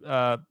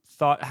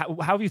thought? How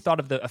have you thought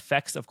of the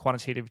effects of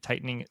quantitative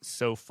tightening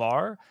so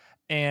far?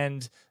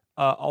 And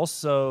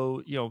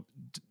also,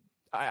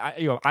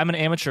 I'm an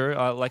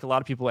amateur, like a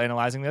lot of people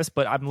analyzing this,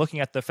 but I'm looking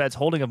at the Fed's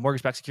holding of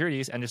mortgage-backed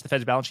securities and just the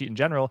Fed's balance sheet in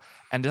general,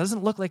 and it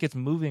doesn't look like it's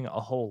moving a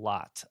whole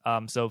lot.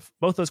 So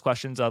both those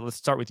questions. Let's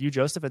start with you,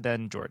 Joseph, and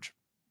then George.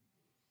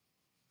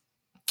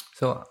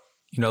 So,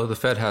 the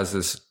Fed has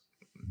this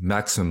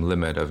maximum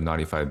limit of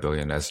 $95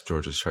 billion, as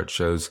George's chart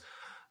shows.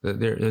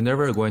 They're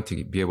never going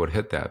to be able to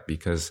hit that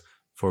because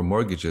for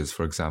mortgages,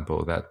 for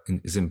example, that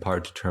is in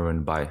part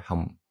determined by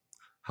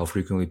how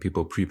frequently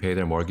people prepay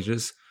their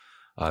mortgages.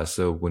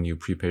 So when you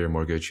prepay your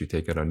mortgage, you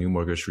take out a new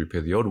mortgage to repay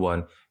the old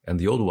one, and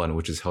the old one,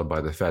 which is held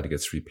by the Fed,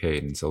 gets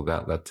repaid. And so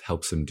that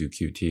helps them do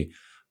QT.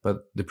 But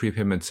the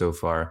prepayment so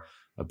far,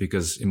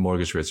 because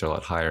mortgage rates are a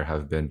lot higher,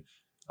 have been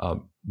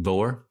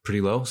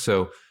pretty low.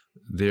 So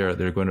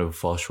they're going to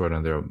fall short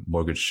on their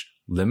mortgage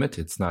limit.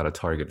 It's not a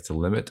target, it's a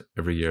limit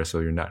every year. So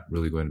you're not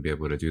really going to be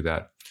able to do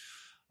that.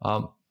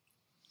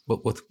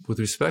 But with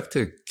respect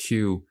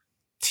to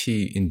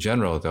QT in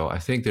general, though, I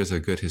think there's a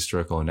good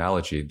historical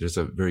analogy. There's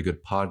a very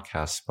good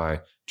podcast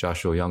by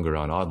Joshua Younger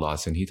on Odd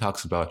Lots, and he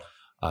talks about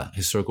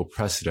historical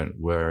precedent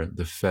where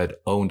the Fed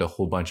owned a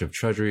whole bunch of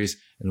treasuries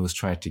and was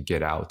trying to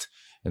get out.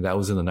 And that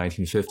was in the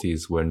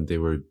 1950s when they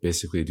were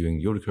basically doing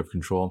yield curve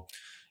control.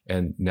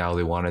 And now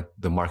they wanted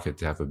the market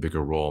to have a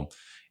bigger role.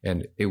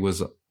 And it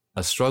was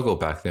a struggle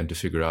back then to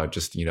figure out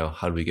just,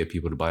 how do we get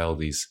people to buy all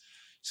these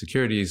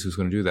securities? Who's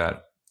going to do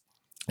that?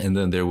 And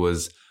then there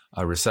was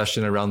a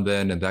recession around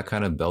then, and that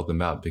kind of bailed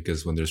them out,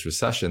 because when there's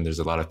recession, there's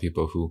a lot of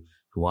people who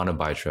want to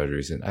buy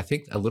treasuries. And I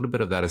think a little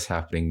bit of that is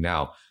happening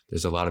now.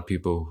 There's a lot of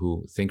people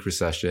who think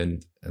recession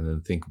and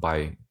then think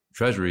buy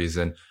treasuries,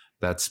 and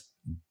that's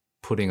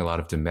putting a lot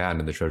of demand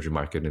in the treasury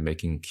market and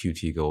making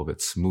QT go a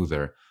bit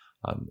smoother.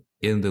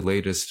 In the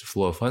latest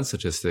flow of fund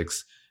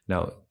statistics,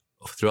 now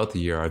throughout the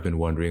year, I've been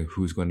wondering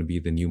who's going to be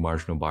the new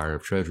marginal buyer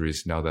of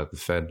treasuries now that the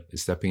Fed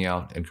is stepping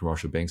out and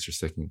commercial banks are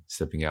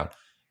stepping out.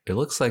 It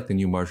looks like the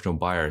new marginal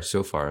buyer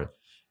so far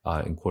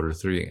in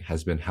Q3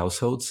 has been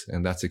households,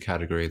 and that's a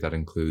category that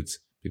includes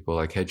people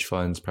like hedge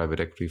funds, private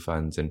equity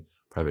funds, and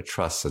private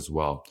trusts as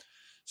well.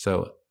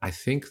 So I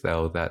think,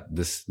 though, that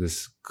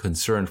this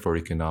concern for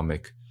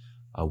economic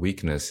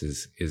weakness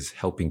is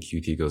helping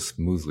QT go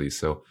smoothly.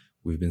 So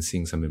we've been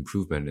seeing some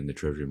improvement in the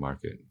treasury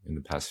market in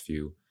the past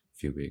few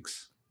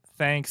weeks.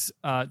 Thanks,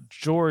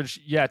 George.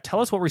 Yeah,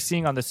 tell us what we're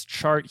seeing on this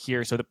chart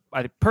here. So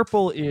the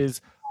purple is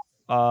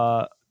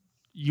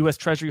U.S.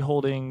 Treasury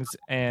holdings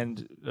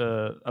and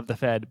of the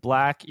Fed.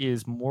 Black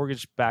is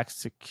mortgage-backed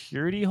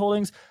security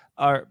holdings,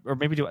 or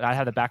maybe do I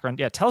have the background?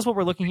 Yeah, tell us what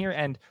we're looking here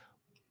and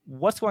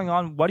what's going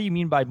on. What do you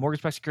mean by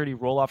mortgage-backed security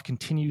roll-off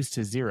continues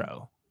to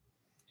zero?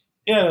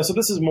 Yeah, so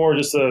this is more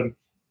just a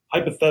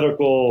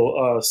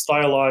hypothetical,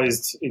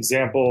 stylized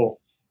example.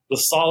 The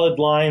solid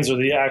lines are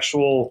the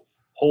actual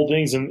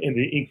holdings and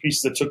the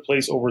increases that took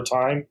place over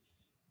time,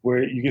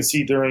 where you can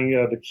see during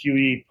the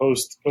QE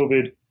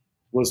post-COVID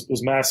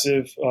was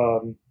massive.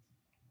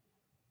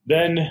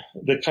 Then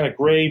the kind of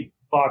gray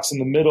box in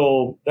the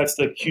middle, that's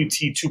the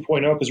QT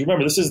 2.0. Because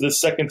remember, this is the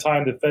second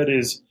time the Fed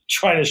is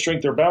trying to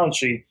shrink their balance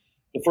sheet.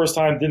 The first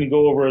time didn't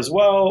go over as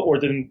well, or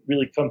didn't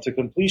really come to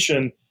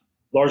completion,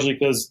 largely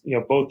because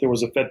both there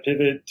was a Fed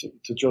pivot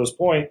to Joe's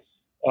point,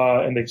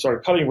 and they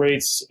started cutting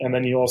rates, and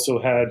then you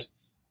also had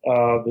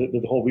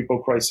the whole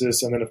repo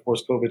crisis, and then of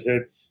course COVID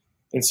hit.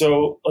 And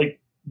so like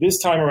this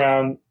time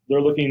around,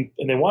 they're looking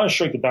and they want to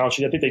shrink the balance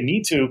sheet. I think they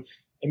need to.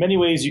 In many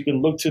ways, you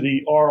can look to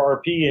the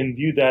RRP and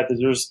view that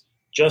there's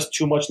just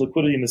too much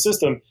liquidity in the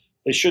system.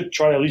 They should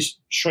try to at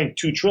least shrink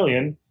 $2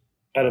 trillion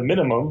at a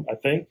minimum, I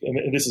think.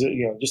 And this is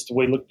just the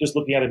way just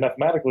looking at it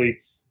mathematically,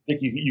 I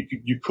think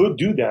you could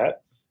do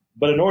that.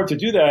 But in order to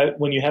do that,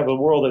 when you have a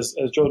world as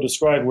Joe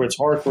described, where it's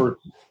hard for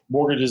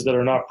mortgages that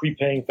are not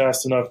prepaying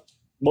fast enough,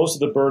 most of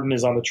the burden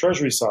is on the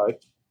Treasury side.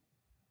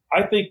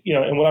 I think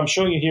and what I'm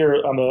showing you here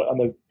on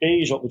the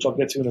beige, which I'll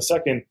get to in a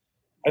second.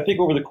 I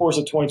think over the course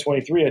of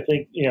 2023, I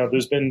think,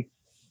 there's been,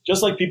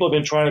 just like people have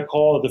been trying to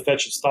call that the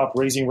Fed should stop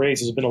raising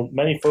rates, there's been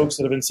many folks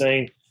that have been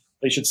saying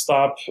they should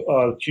stop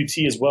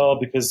QT as well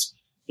because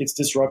it's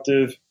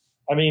disruptive.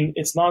 I mean,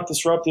 it's not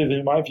disruptive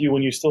in my view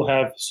when you still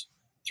have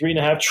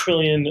 $3.5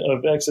 trillion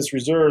of excess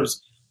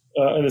reserves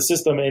in the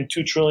system and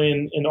 $2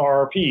 trillion in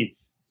RRP.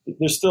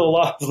 There's still a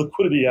lot of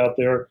liquidity out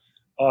there.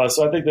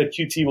 So I think that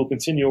QT will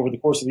continue over the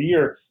course of the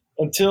year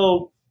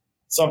until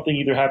something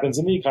either happens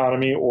in the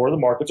economy or the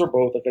markets or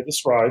both, like I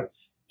described.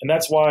 And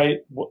that's why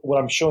what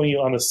I'm showing you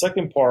on the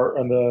second part,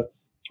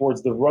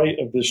 towards the right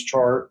of this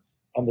chart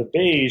on the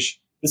beige,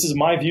 this is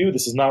my view.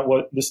 This is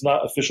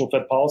not official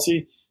Fed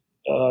policy.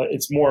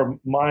 It's more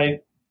my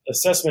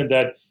assessment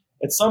that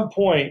at some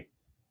point,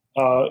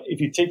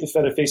 if you take the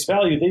Fed at face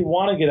value, they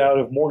want to get out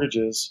of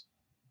mortgages,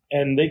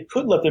 and they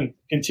could let them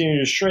continue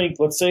to shrink.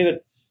 Let's say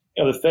that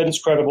the Fed is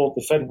credible,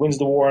 the Fed wins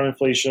the war on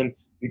inflation,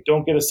 we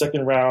don't get a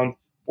second round,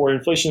 or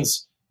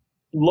inflation's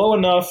low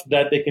enough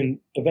that they can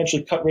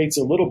eventually cut rates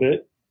a little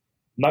bit,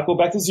 not go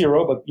back to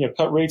zero, but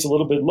cut rates a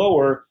little bit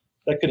lower.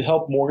 That could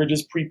help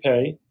mortgages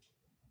prepay.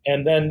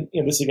 And then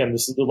this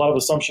is a lot of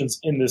assumptions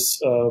in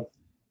this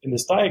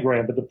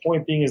diagram. But the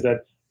point being is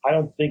that I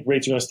don't think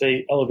rates are going to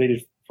stay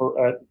elevated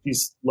at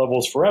these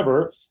levels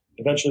forever.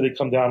 Eventually, they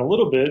come down a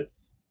little bit,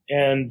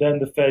 and then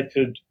the Fed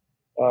could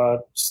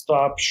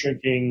stop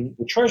shrinking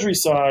the Treasury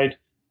side.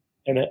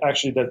 And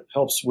actually, that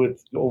helps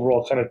with the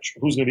overall kind of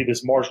who's going to be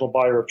this marginal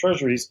buyer of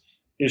treasuries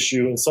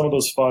issue. And some of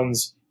those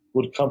funds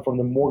would come from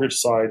the mortgage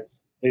side.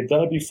 They've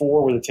done it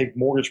before where they take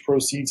mortgage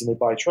proceeds and they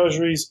buy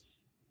treasuries.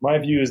 My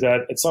view is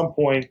that at some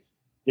point,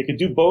 they could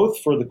do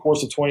both for the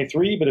course of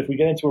 23. But if we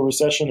get into a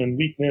recession and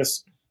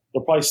weakness,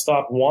 they'll probably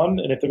stop one.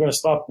 And if they're going to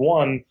stop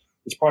one,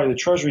 it's probably the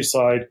treasury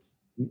side,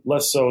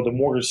 less so the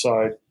mortgage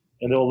side.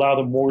 And they'll allow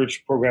the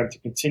mortgage program to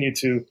continue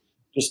to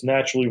just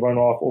naturally run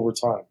off over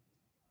time.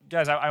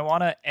 Guys, I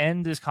want to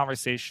end this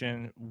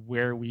conversation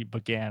where we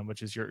began,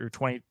 which is your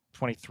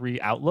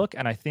 2023 outlook.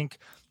 And I think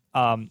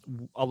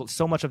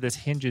so much of this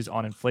hinges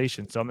on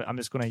inflation. So I'm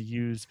just going to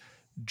use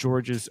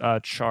George's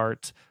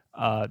chart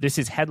This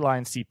is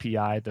headline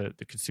CPI,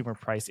 the consumer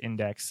price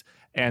index,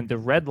 and the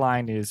red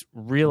line is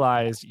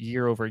realized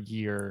year over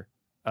year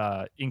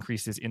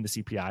increases in the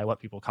CPI, what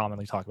people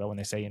commonly talk about when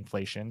they say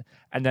inflation.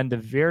 And then the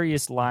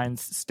various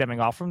lines stemming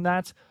off from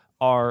that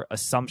are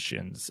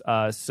assumptions.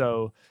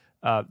 So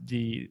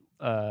the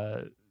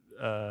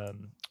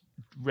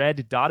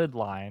red dotted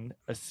line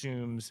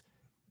assumes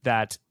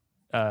that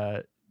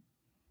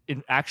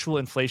in actual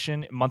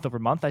inflation month over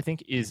month, I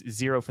think, is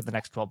 0 for the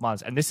next 12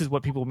 months. And this is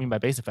what people mean by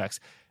base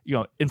effects.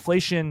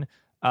 Inflation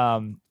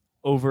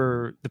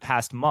over the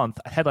past month,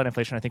 headline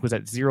inflation, I think, was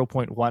at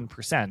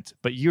 0.1%,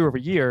 but year over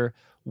year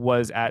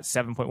was at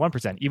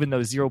 7.1%, even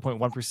though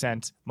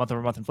 0.1% month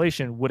over month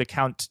inflation would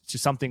account to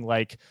something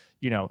like,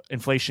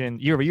 inflation,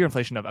 year over year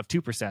inflation of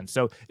 2%.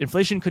 So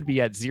inflation could be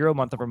at 0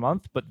 month over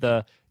month, but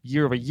the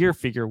year over year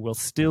figure will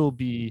still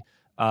be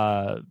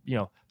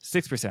 6%,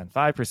 5%,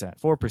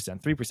 4%,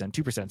 3%,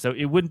 2%. So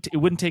it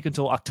wouldn't take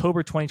until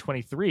October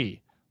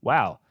 2023.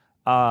 Wow.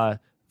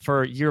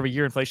 For year over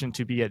year inflation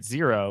to be at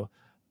 0,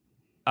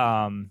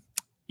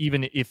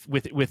 even if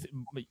with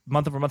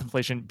month over month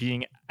inflation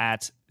being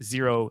at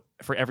 0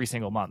 for every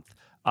single month.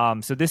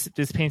 So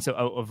this paints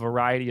a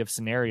variety of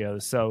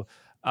scenarios. So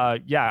I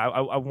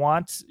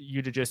want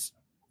you to just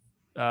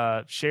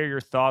share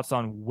your thoughts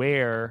on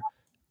where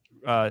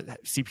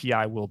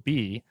CPI will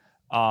be.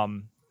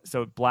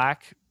 So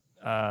black,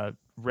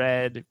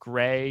 red,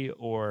 gray,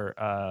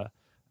 or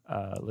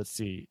let's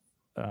see,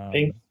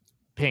 pink.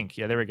 Pink.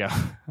 Yeah, there we go.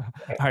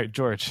 All right,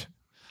 George.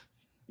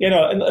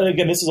 And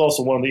again, this is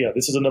also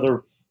this is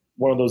another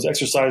one of those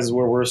exercises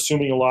where we're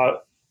assuming a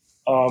lot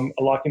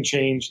can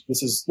change.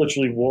 This is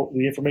literally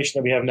the information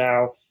that we have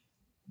now.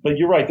 But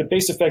you're right, the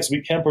base effects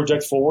we can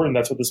project forward, and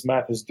that's what this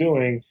math is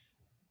doing.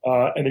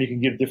 And then you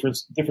can give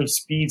different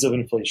speeds of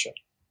inflation.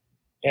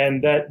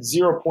 And that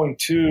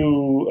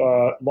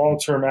 0.2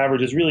 long-term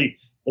average is really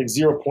like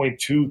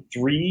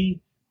 0.23.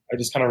 I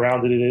just kind of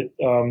rounded it.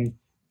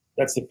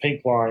 That's the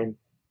pink line.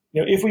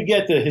 If we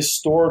get the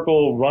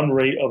historical run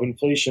rate of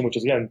inflation, which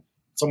is, again,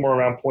 somewhere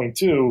around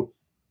 0.2,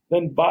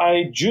 then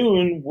by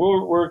June,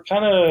 we're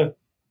kind of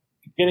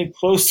getting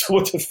close to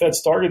what the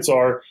Fed's targets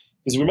are.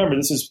 Because remember,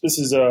 this is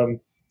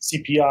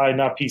CPI,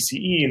 not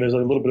PCE, and there's a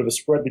little bit of a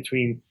spread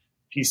between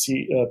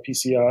PCE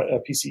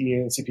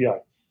and CPI.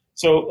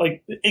 So,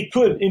 it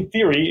could, in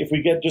theory, if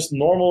we get just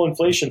normal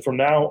inflation from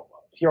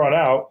here on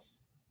out,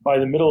 by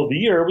the middle of the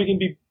year, we can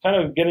be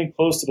kind of getting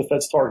close to the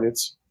Fed's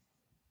targets.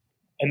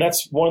 And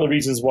that's one of the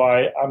reasons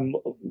why I'm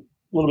a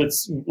little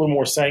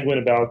more sanguine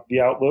about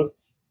the outlook.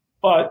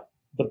 But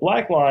the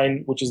black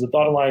line, which is the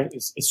dotted line,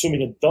 is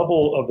assuming a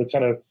double of the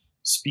kind of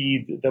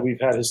speed that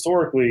we've had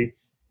historically.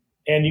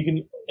 And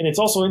it's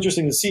also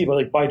interesting to see,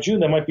 but by June,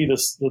 that might be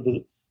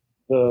the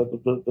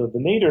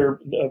nadir,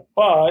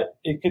 but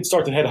it could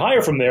start to head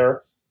higher from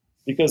there,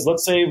 because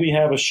let's say we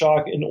have a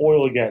shock in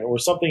oil again, or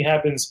something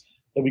happens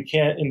that we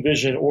can't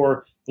envision,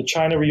 or the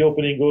China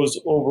reopening goes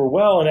over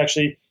well and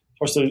actually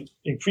starts to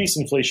increase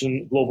inflation in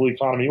the global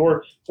economy,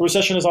 or the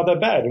recession is not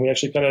that bad and we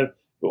actually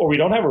or we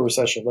don't have a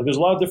recession. There's a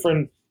lot of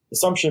different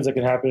assumptions that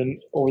can happen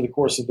over the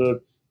course of the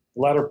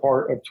latter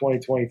part of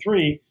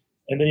 2023,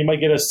 and then you might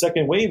get a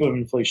second wave of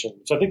inflation.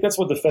 So I think that's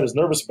what the Fed is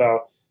nervous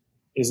about,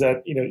 is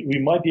that we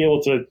might be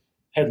able to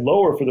head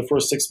lower for the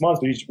first 6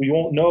 months, but we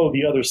won't know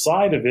the other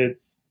side of it.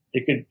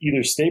 It could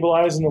either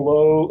stabilize in the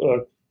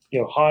low,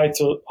 high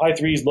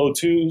threes, low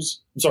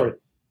twos.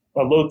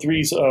 Low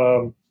threes,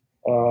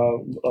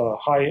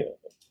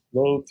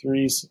 low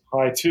threes,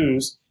 high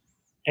twos,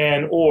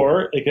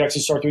 or it could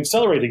actually start to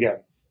accelerate again.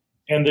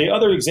 And the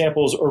other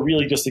examples are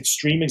really just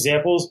extreme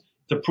examples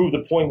to prove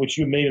the point which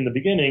you made in the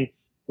beginning,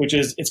 which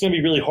is it's going to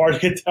be really hard to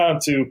get down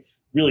to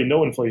really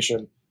no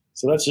inflation.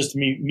 So that's just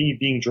me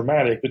being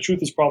dramatic. The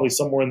truth is probably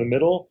somewhere in the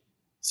middle,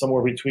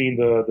 somewhere between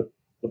the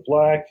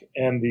black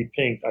and the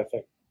pink, I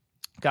think.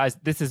 Guys,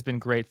 this has been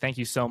great. Thank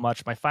you so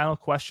much. My final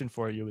question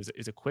for you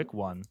is a quick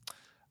one.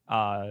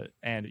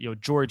 And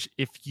George,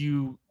 if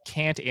you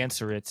can't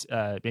answer it,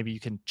 maybe you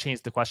can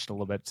change the question a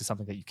little bit to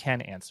something that you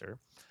can answer.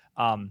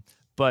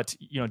 But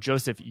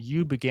Joseph,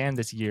 you began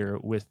this year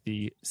with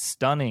the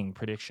stunning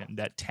prediction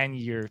that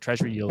 10-year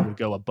Treasury yield would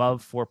go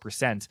above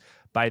 4%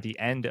 by the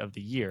end of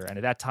the year. And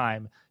at that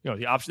time,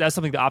 that's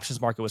something the options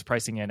market was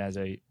pricing in as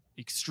a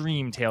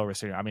extreme tail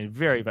risk. I mean,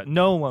 but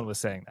no one was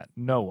saying that.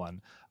 No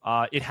one.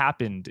 It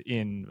happened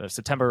in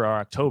September or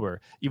October,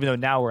 even though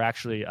now we're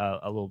actually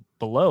a little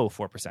below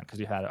 4% because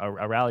we had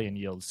a rally in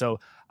yield. So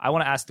I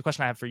want to ask, the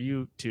question I have for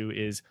you two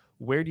is,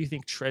 where do you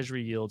think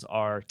Treasury yields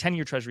are,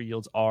 10-year Treasury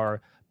yields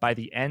are by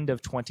the end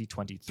of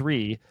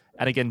 2023?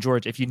 And again,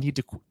 George, if you need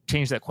to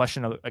change that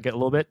question a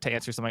little bit to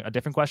answer a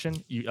different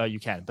question, you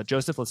can. But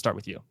Joseph, let's start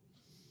with you.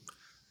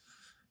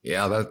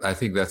 Yeah, I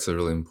think that's a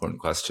really important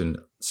question.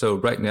 So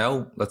right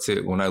now, let's say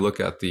when I look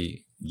at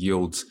the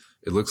yields,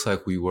 it looks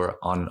like we were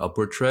on an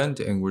upward trend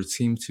and we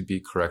seem to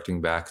be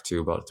correcting back to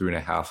about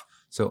 3.5.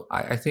 So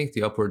I think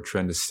the upward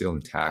trend is still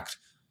intact.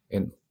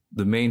 And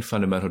the main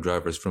fundamental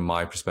drivers from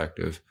my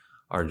perspective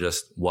are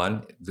just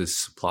one, the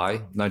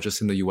supply, not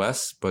just in the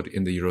US, but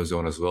in the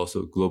Eurozone as well.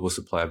 So global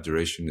supply of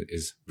duration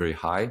is very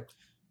high.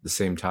 At the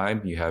same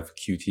time, you have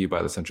QT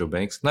by the central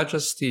banks, not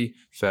just the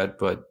Fed,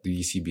 but the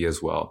ECB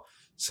as well.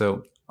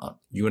 So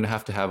you're going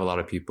to have a lot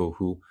of people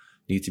who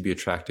need to be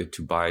attracted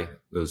to buy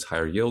those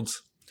higher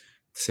yields.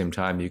 At the same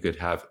time, you could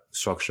have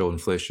structural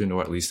inflation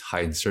or at least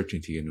high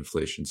uncertainty in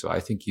inflation. So I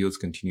think yields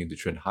continue to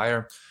trend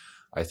higher.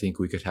 I think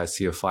we could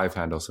see a 5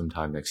 handle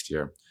sometime next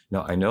year.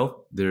 Now, I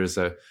know there is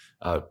a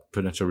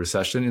potential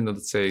recession in,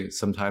 let's say,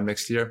 sometime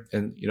next year.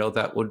 And,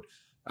 that would,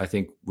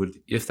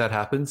 if that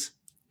happens,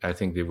 I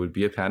think there would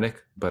be a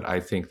panic. But I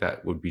think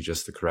that would be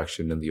just the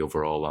correction in the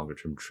overall longer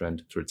term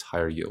trend towards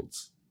higher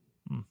yields.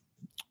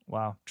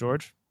 Wow.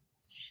 George?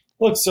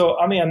 Look, so,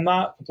 I'm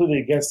not completely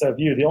against that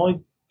view. The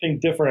only thing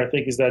different, I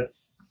think, is that,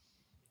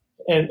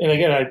 and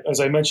again, as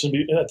I mentioned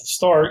at the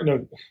start,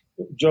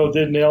 Joe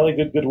did nail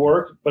it, good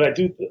work. But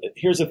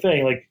here's the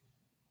thing, like,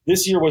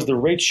 this year was the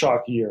rate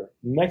shock year.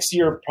 Next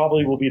year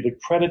probably will be the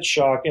credit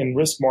shock and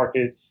risk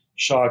market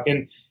shock.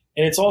 And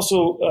it's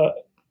also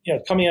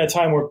coming at a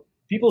time where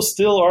people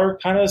still are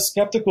kind of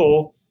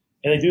skeptical,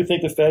 and they do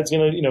think the Fed's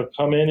going to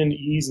come in and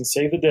ease and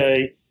save the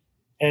day.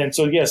 And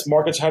so, yes,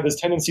 markets have this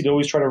tendency to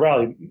always try to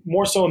rally,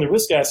 more so on the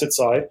risk asset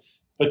side,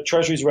 but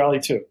treasuries rally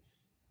too.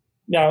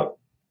 Now,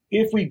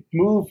 if we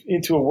move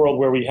into a world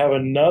where we have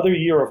another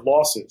year of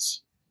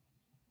losses,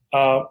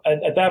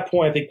 at that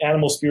point, I think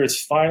animal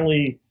spirits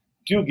finally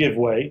do give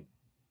way.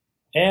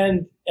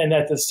 And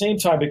at the same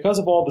time, because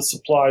of all the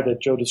supply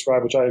that Joe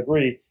described, which I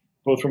agree,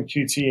 both from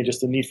QT and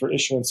just the need for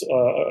issuance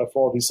for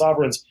all these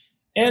sovereigns,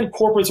 and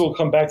corporates will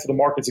come back to the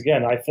markets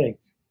again, I think.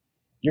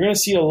 You're going to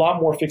see a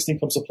lot more fixed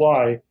income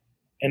supply,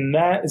 and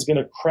that is going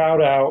to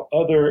crowd out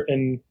other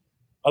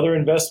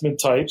investment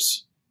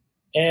types.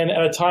 And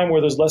at a time where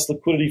there's less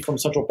liquidity from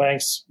central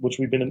banks, which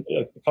we've been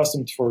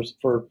accustomed to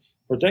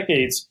for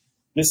decades,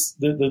 we're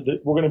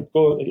going to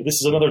go.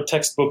 This is another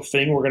textbook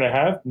thing we're going to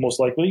have, most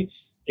likely,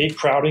 a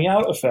crowding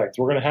out effect.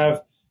 We're going to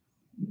have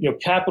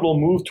capital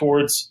move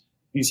towards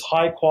these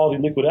high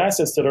quality liquid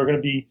assets that are going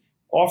to be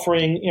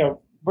offering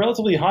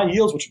relatively high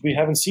yields, which we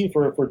haven't seen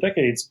for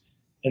decades.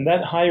 And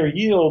that higher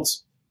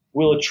yields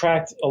will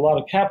attract a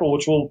lot of capital,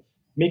 which will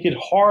make it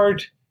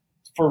hard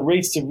for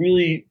rates to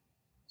really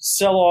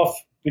sell off,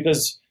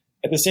 because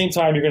at the same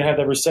time you're going to have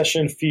that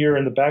recession fear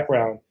in the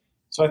background.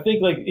 So I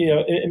think,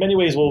 in many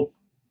ways,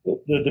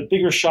 the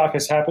bigger shock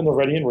has happened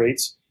already in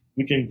rates.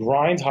 We can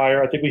grind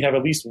higher. I think we have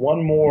at least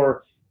one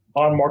more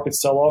bond market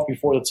sell-off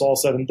before it's all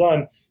said and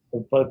done.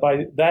 But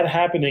by that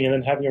happening and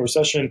then having a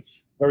recession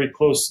very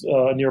close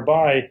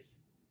nearby,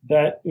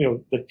 that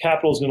the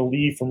capital is going to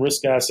leave from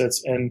risk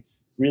assets and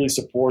really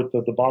support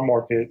the bond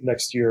market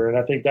next year. And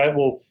I think that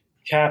will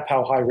cap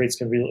how high rates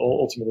can really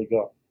ultimately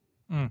go.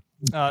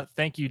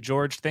 Thank you,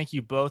 George. Thank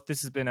you both.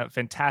 This has been a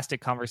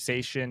fantastic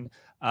conversation.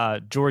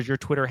 George, your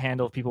Twitter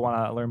handle, if people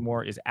want to learn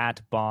more, is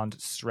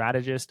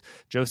 @BondStrategist.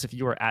 Joseph,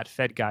 you are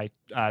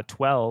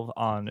 @FedGuy12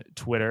 on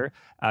Twitter.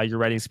 Your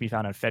writings can be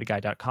found on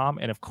FedGuy.com.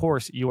 And of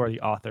course, you are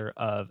the author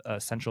of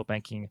Central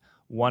Banking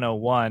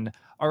 101.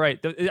 All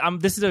right.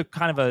 This is a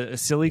kind of a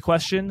silly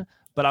question,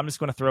 but I'm just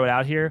going to throw it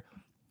out here.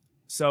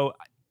 So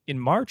in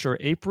March or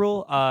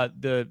April,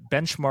 the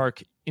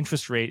benchmark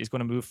interest rate is going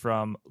to move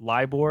from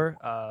LIBOR,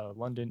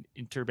 London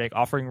Interbank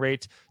Offering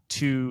Rate,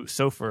 to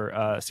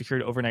SOFR,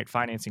 Secured Overnight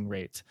Financing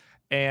Rate.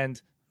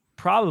 And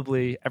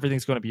probably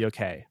everything's going to be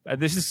okay.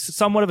 This is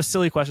somewhat of a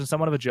silly question,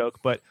 somewhat of a joke,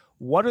 but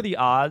what are the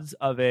odds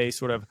of a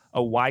sort of a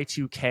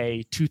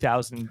Y2K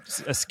 2000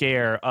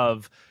 scare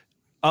of,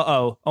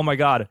 oh my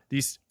God,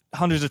 these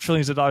hundreds of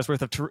trillions of dollars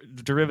worth of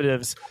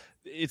derivatives,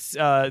 it's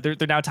they're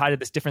now tied to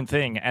this different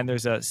thing, and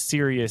there's a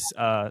serious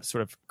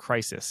sort of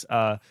crisis.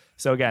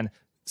 So again,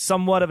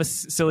 somewhat of a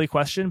silly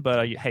question,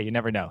 but hey, you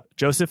never know.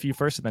 Joseph, you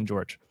first, and then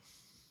George.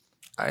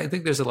 I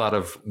think there's a lot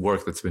of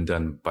work that's been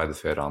done by the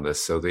Fed on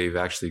this. So they've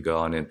actually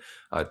gone and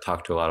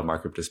talked to a lot of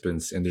market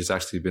participants, and there's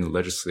actually been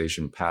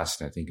legislation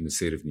passed, I think, in the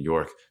state of New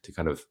York to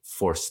kind of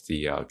force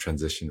the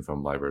transition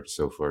from LIBOR to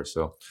SOFR.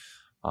 So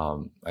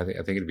I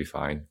think it'd be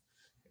fine.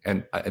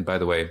 And by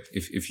the way,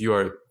 if you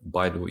are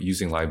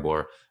using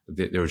LIBOR,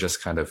 they were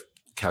just kind of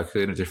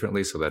calculated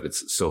differently so that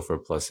it's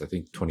SOFR plus, I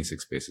think,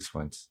 26 basis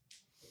points.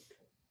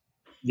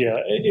 Yeah,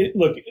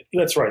 look,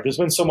 that's right. There's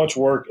been so much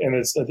work, and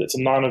it's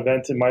a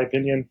non-event in my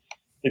opinion.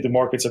 I think the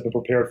markets have been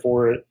prepared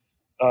for it,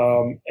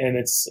 and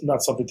it's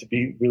not something to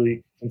be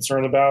really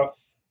concerned about.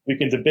 We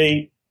can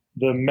debate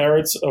the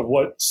merits of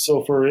what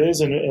SOFR is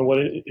and what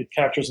it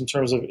captures in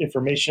terms of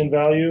information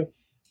value,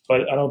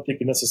 but I don't think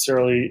it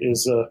necessarily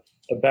is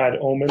a bad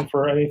omen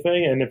for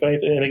anything. And if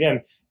anything, and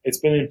again, it's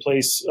been in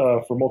place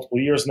for multiple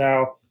years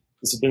now.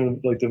 This has been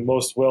like the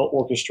most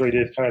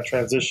well-orchestrated kind of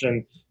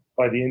transition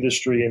by the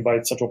industry and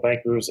by central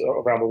bankers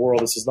around the world.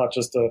 This is not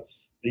just a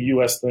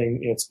U.S. thing;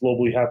 it's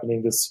globally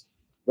happening. This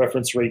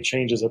reference rate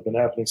changes have been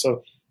happening.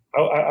 So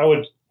I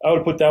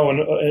would put that one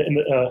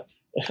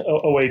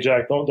away,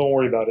 Jack. Don't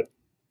worry about it.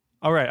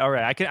 All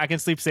right. I can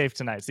sleep safe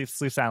tonight.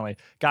 Sleep soundly,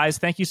 guys.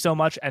 Thank you so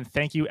much, and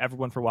thank you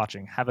everyone for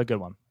watching. Have a good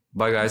one.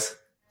 Bye, guys.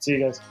 See you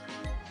guys.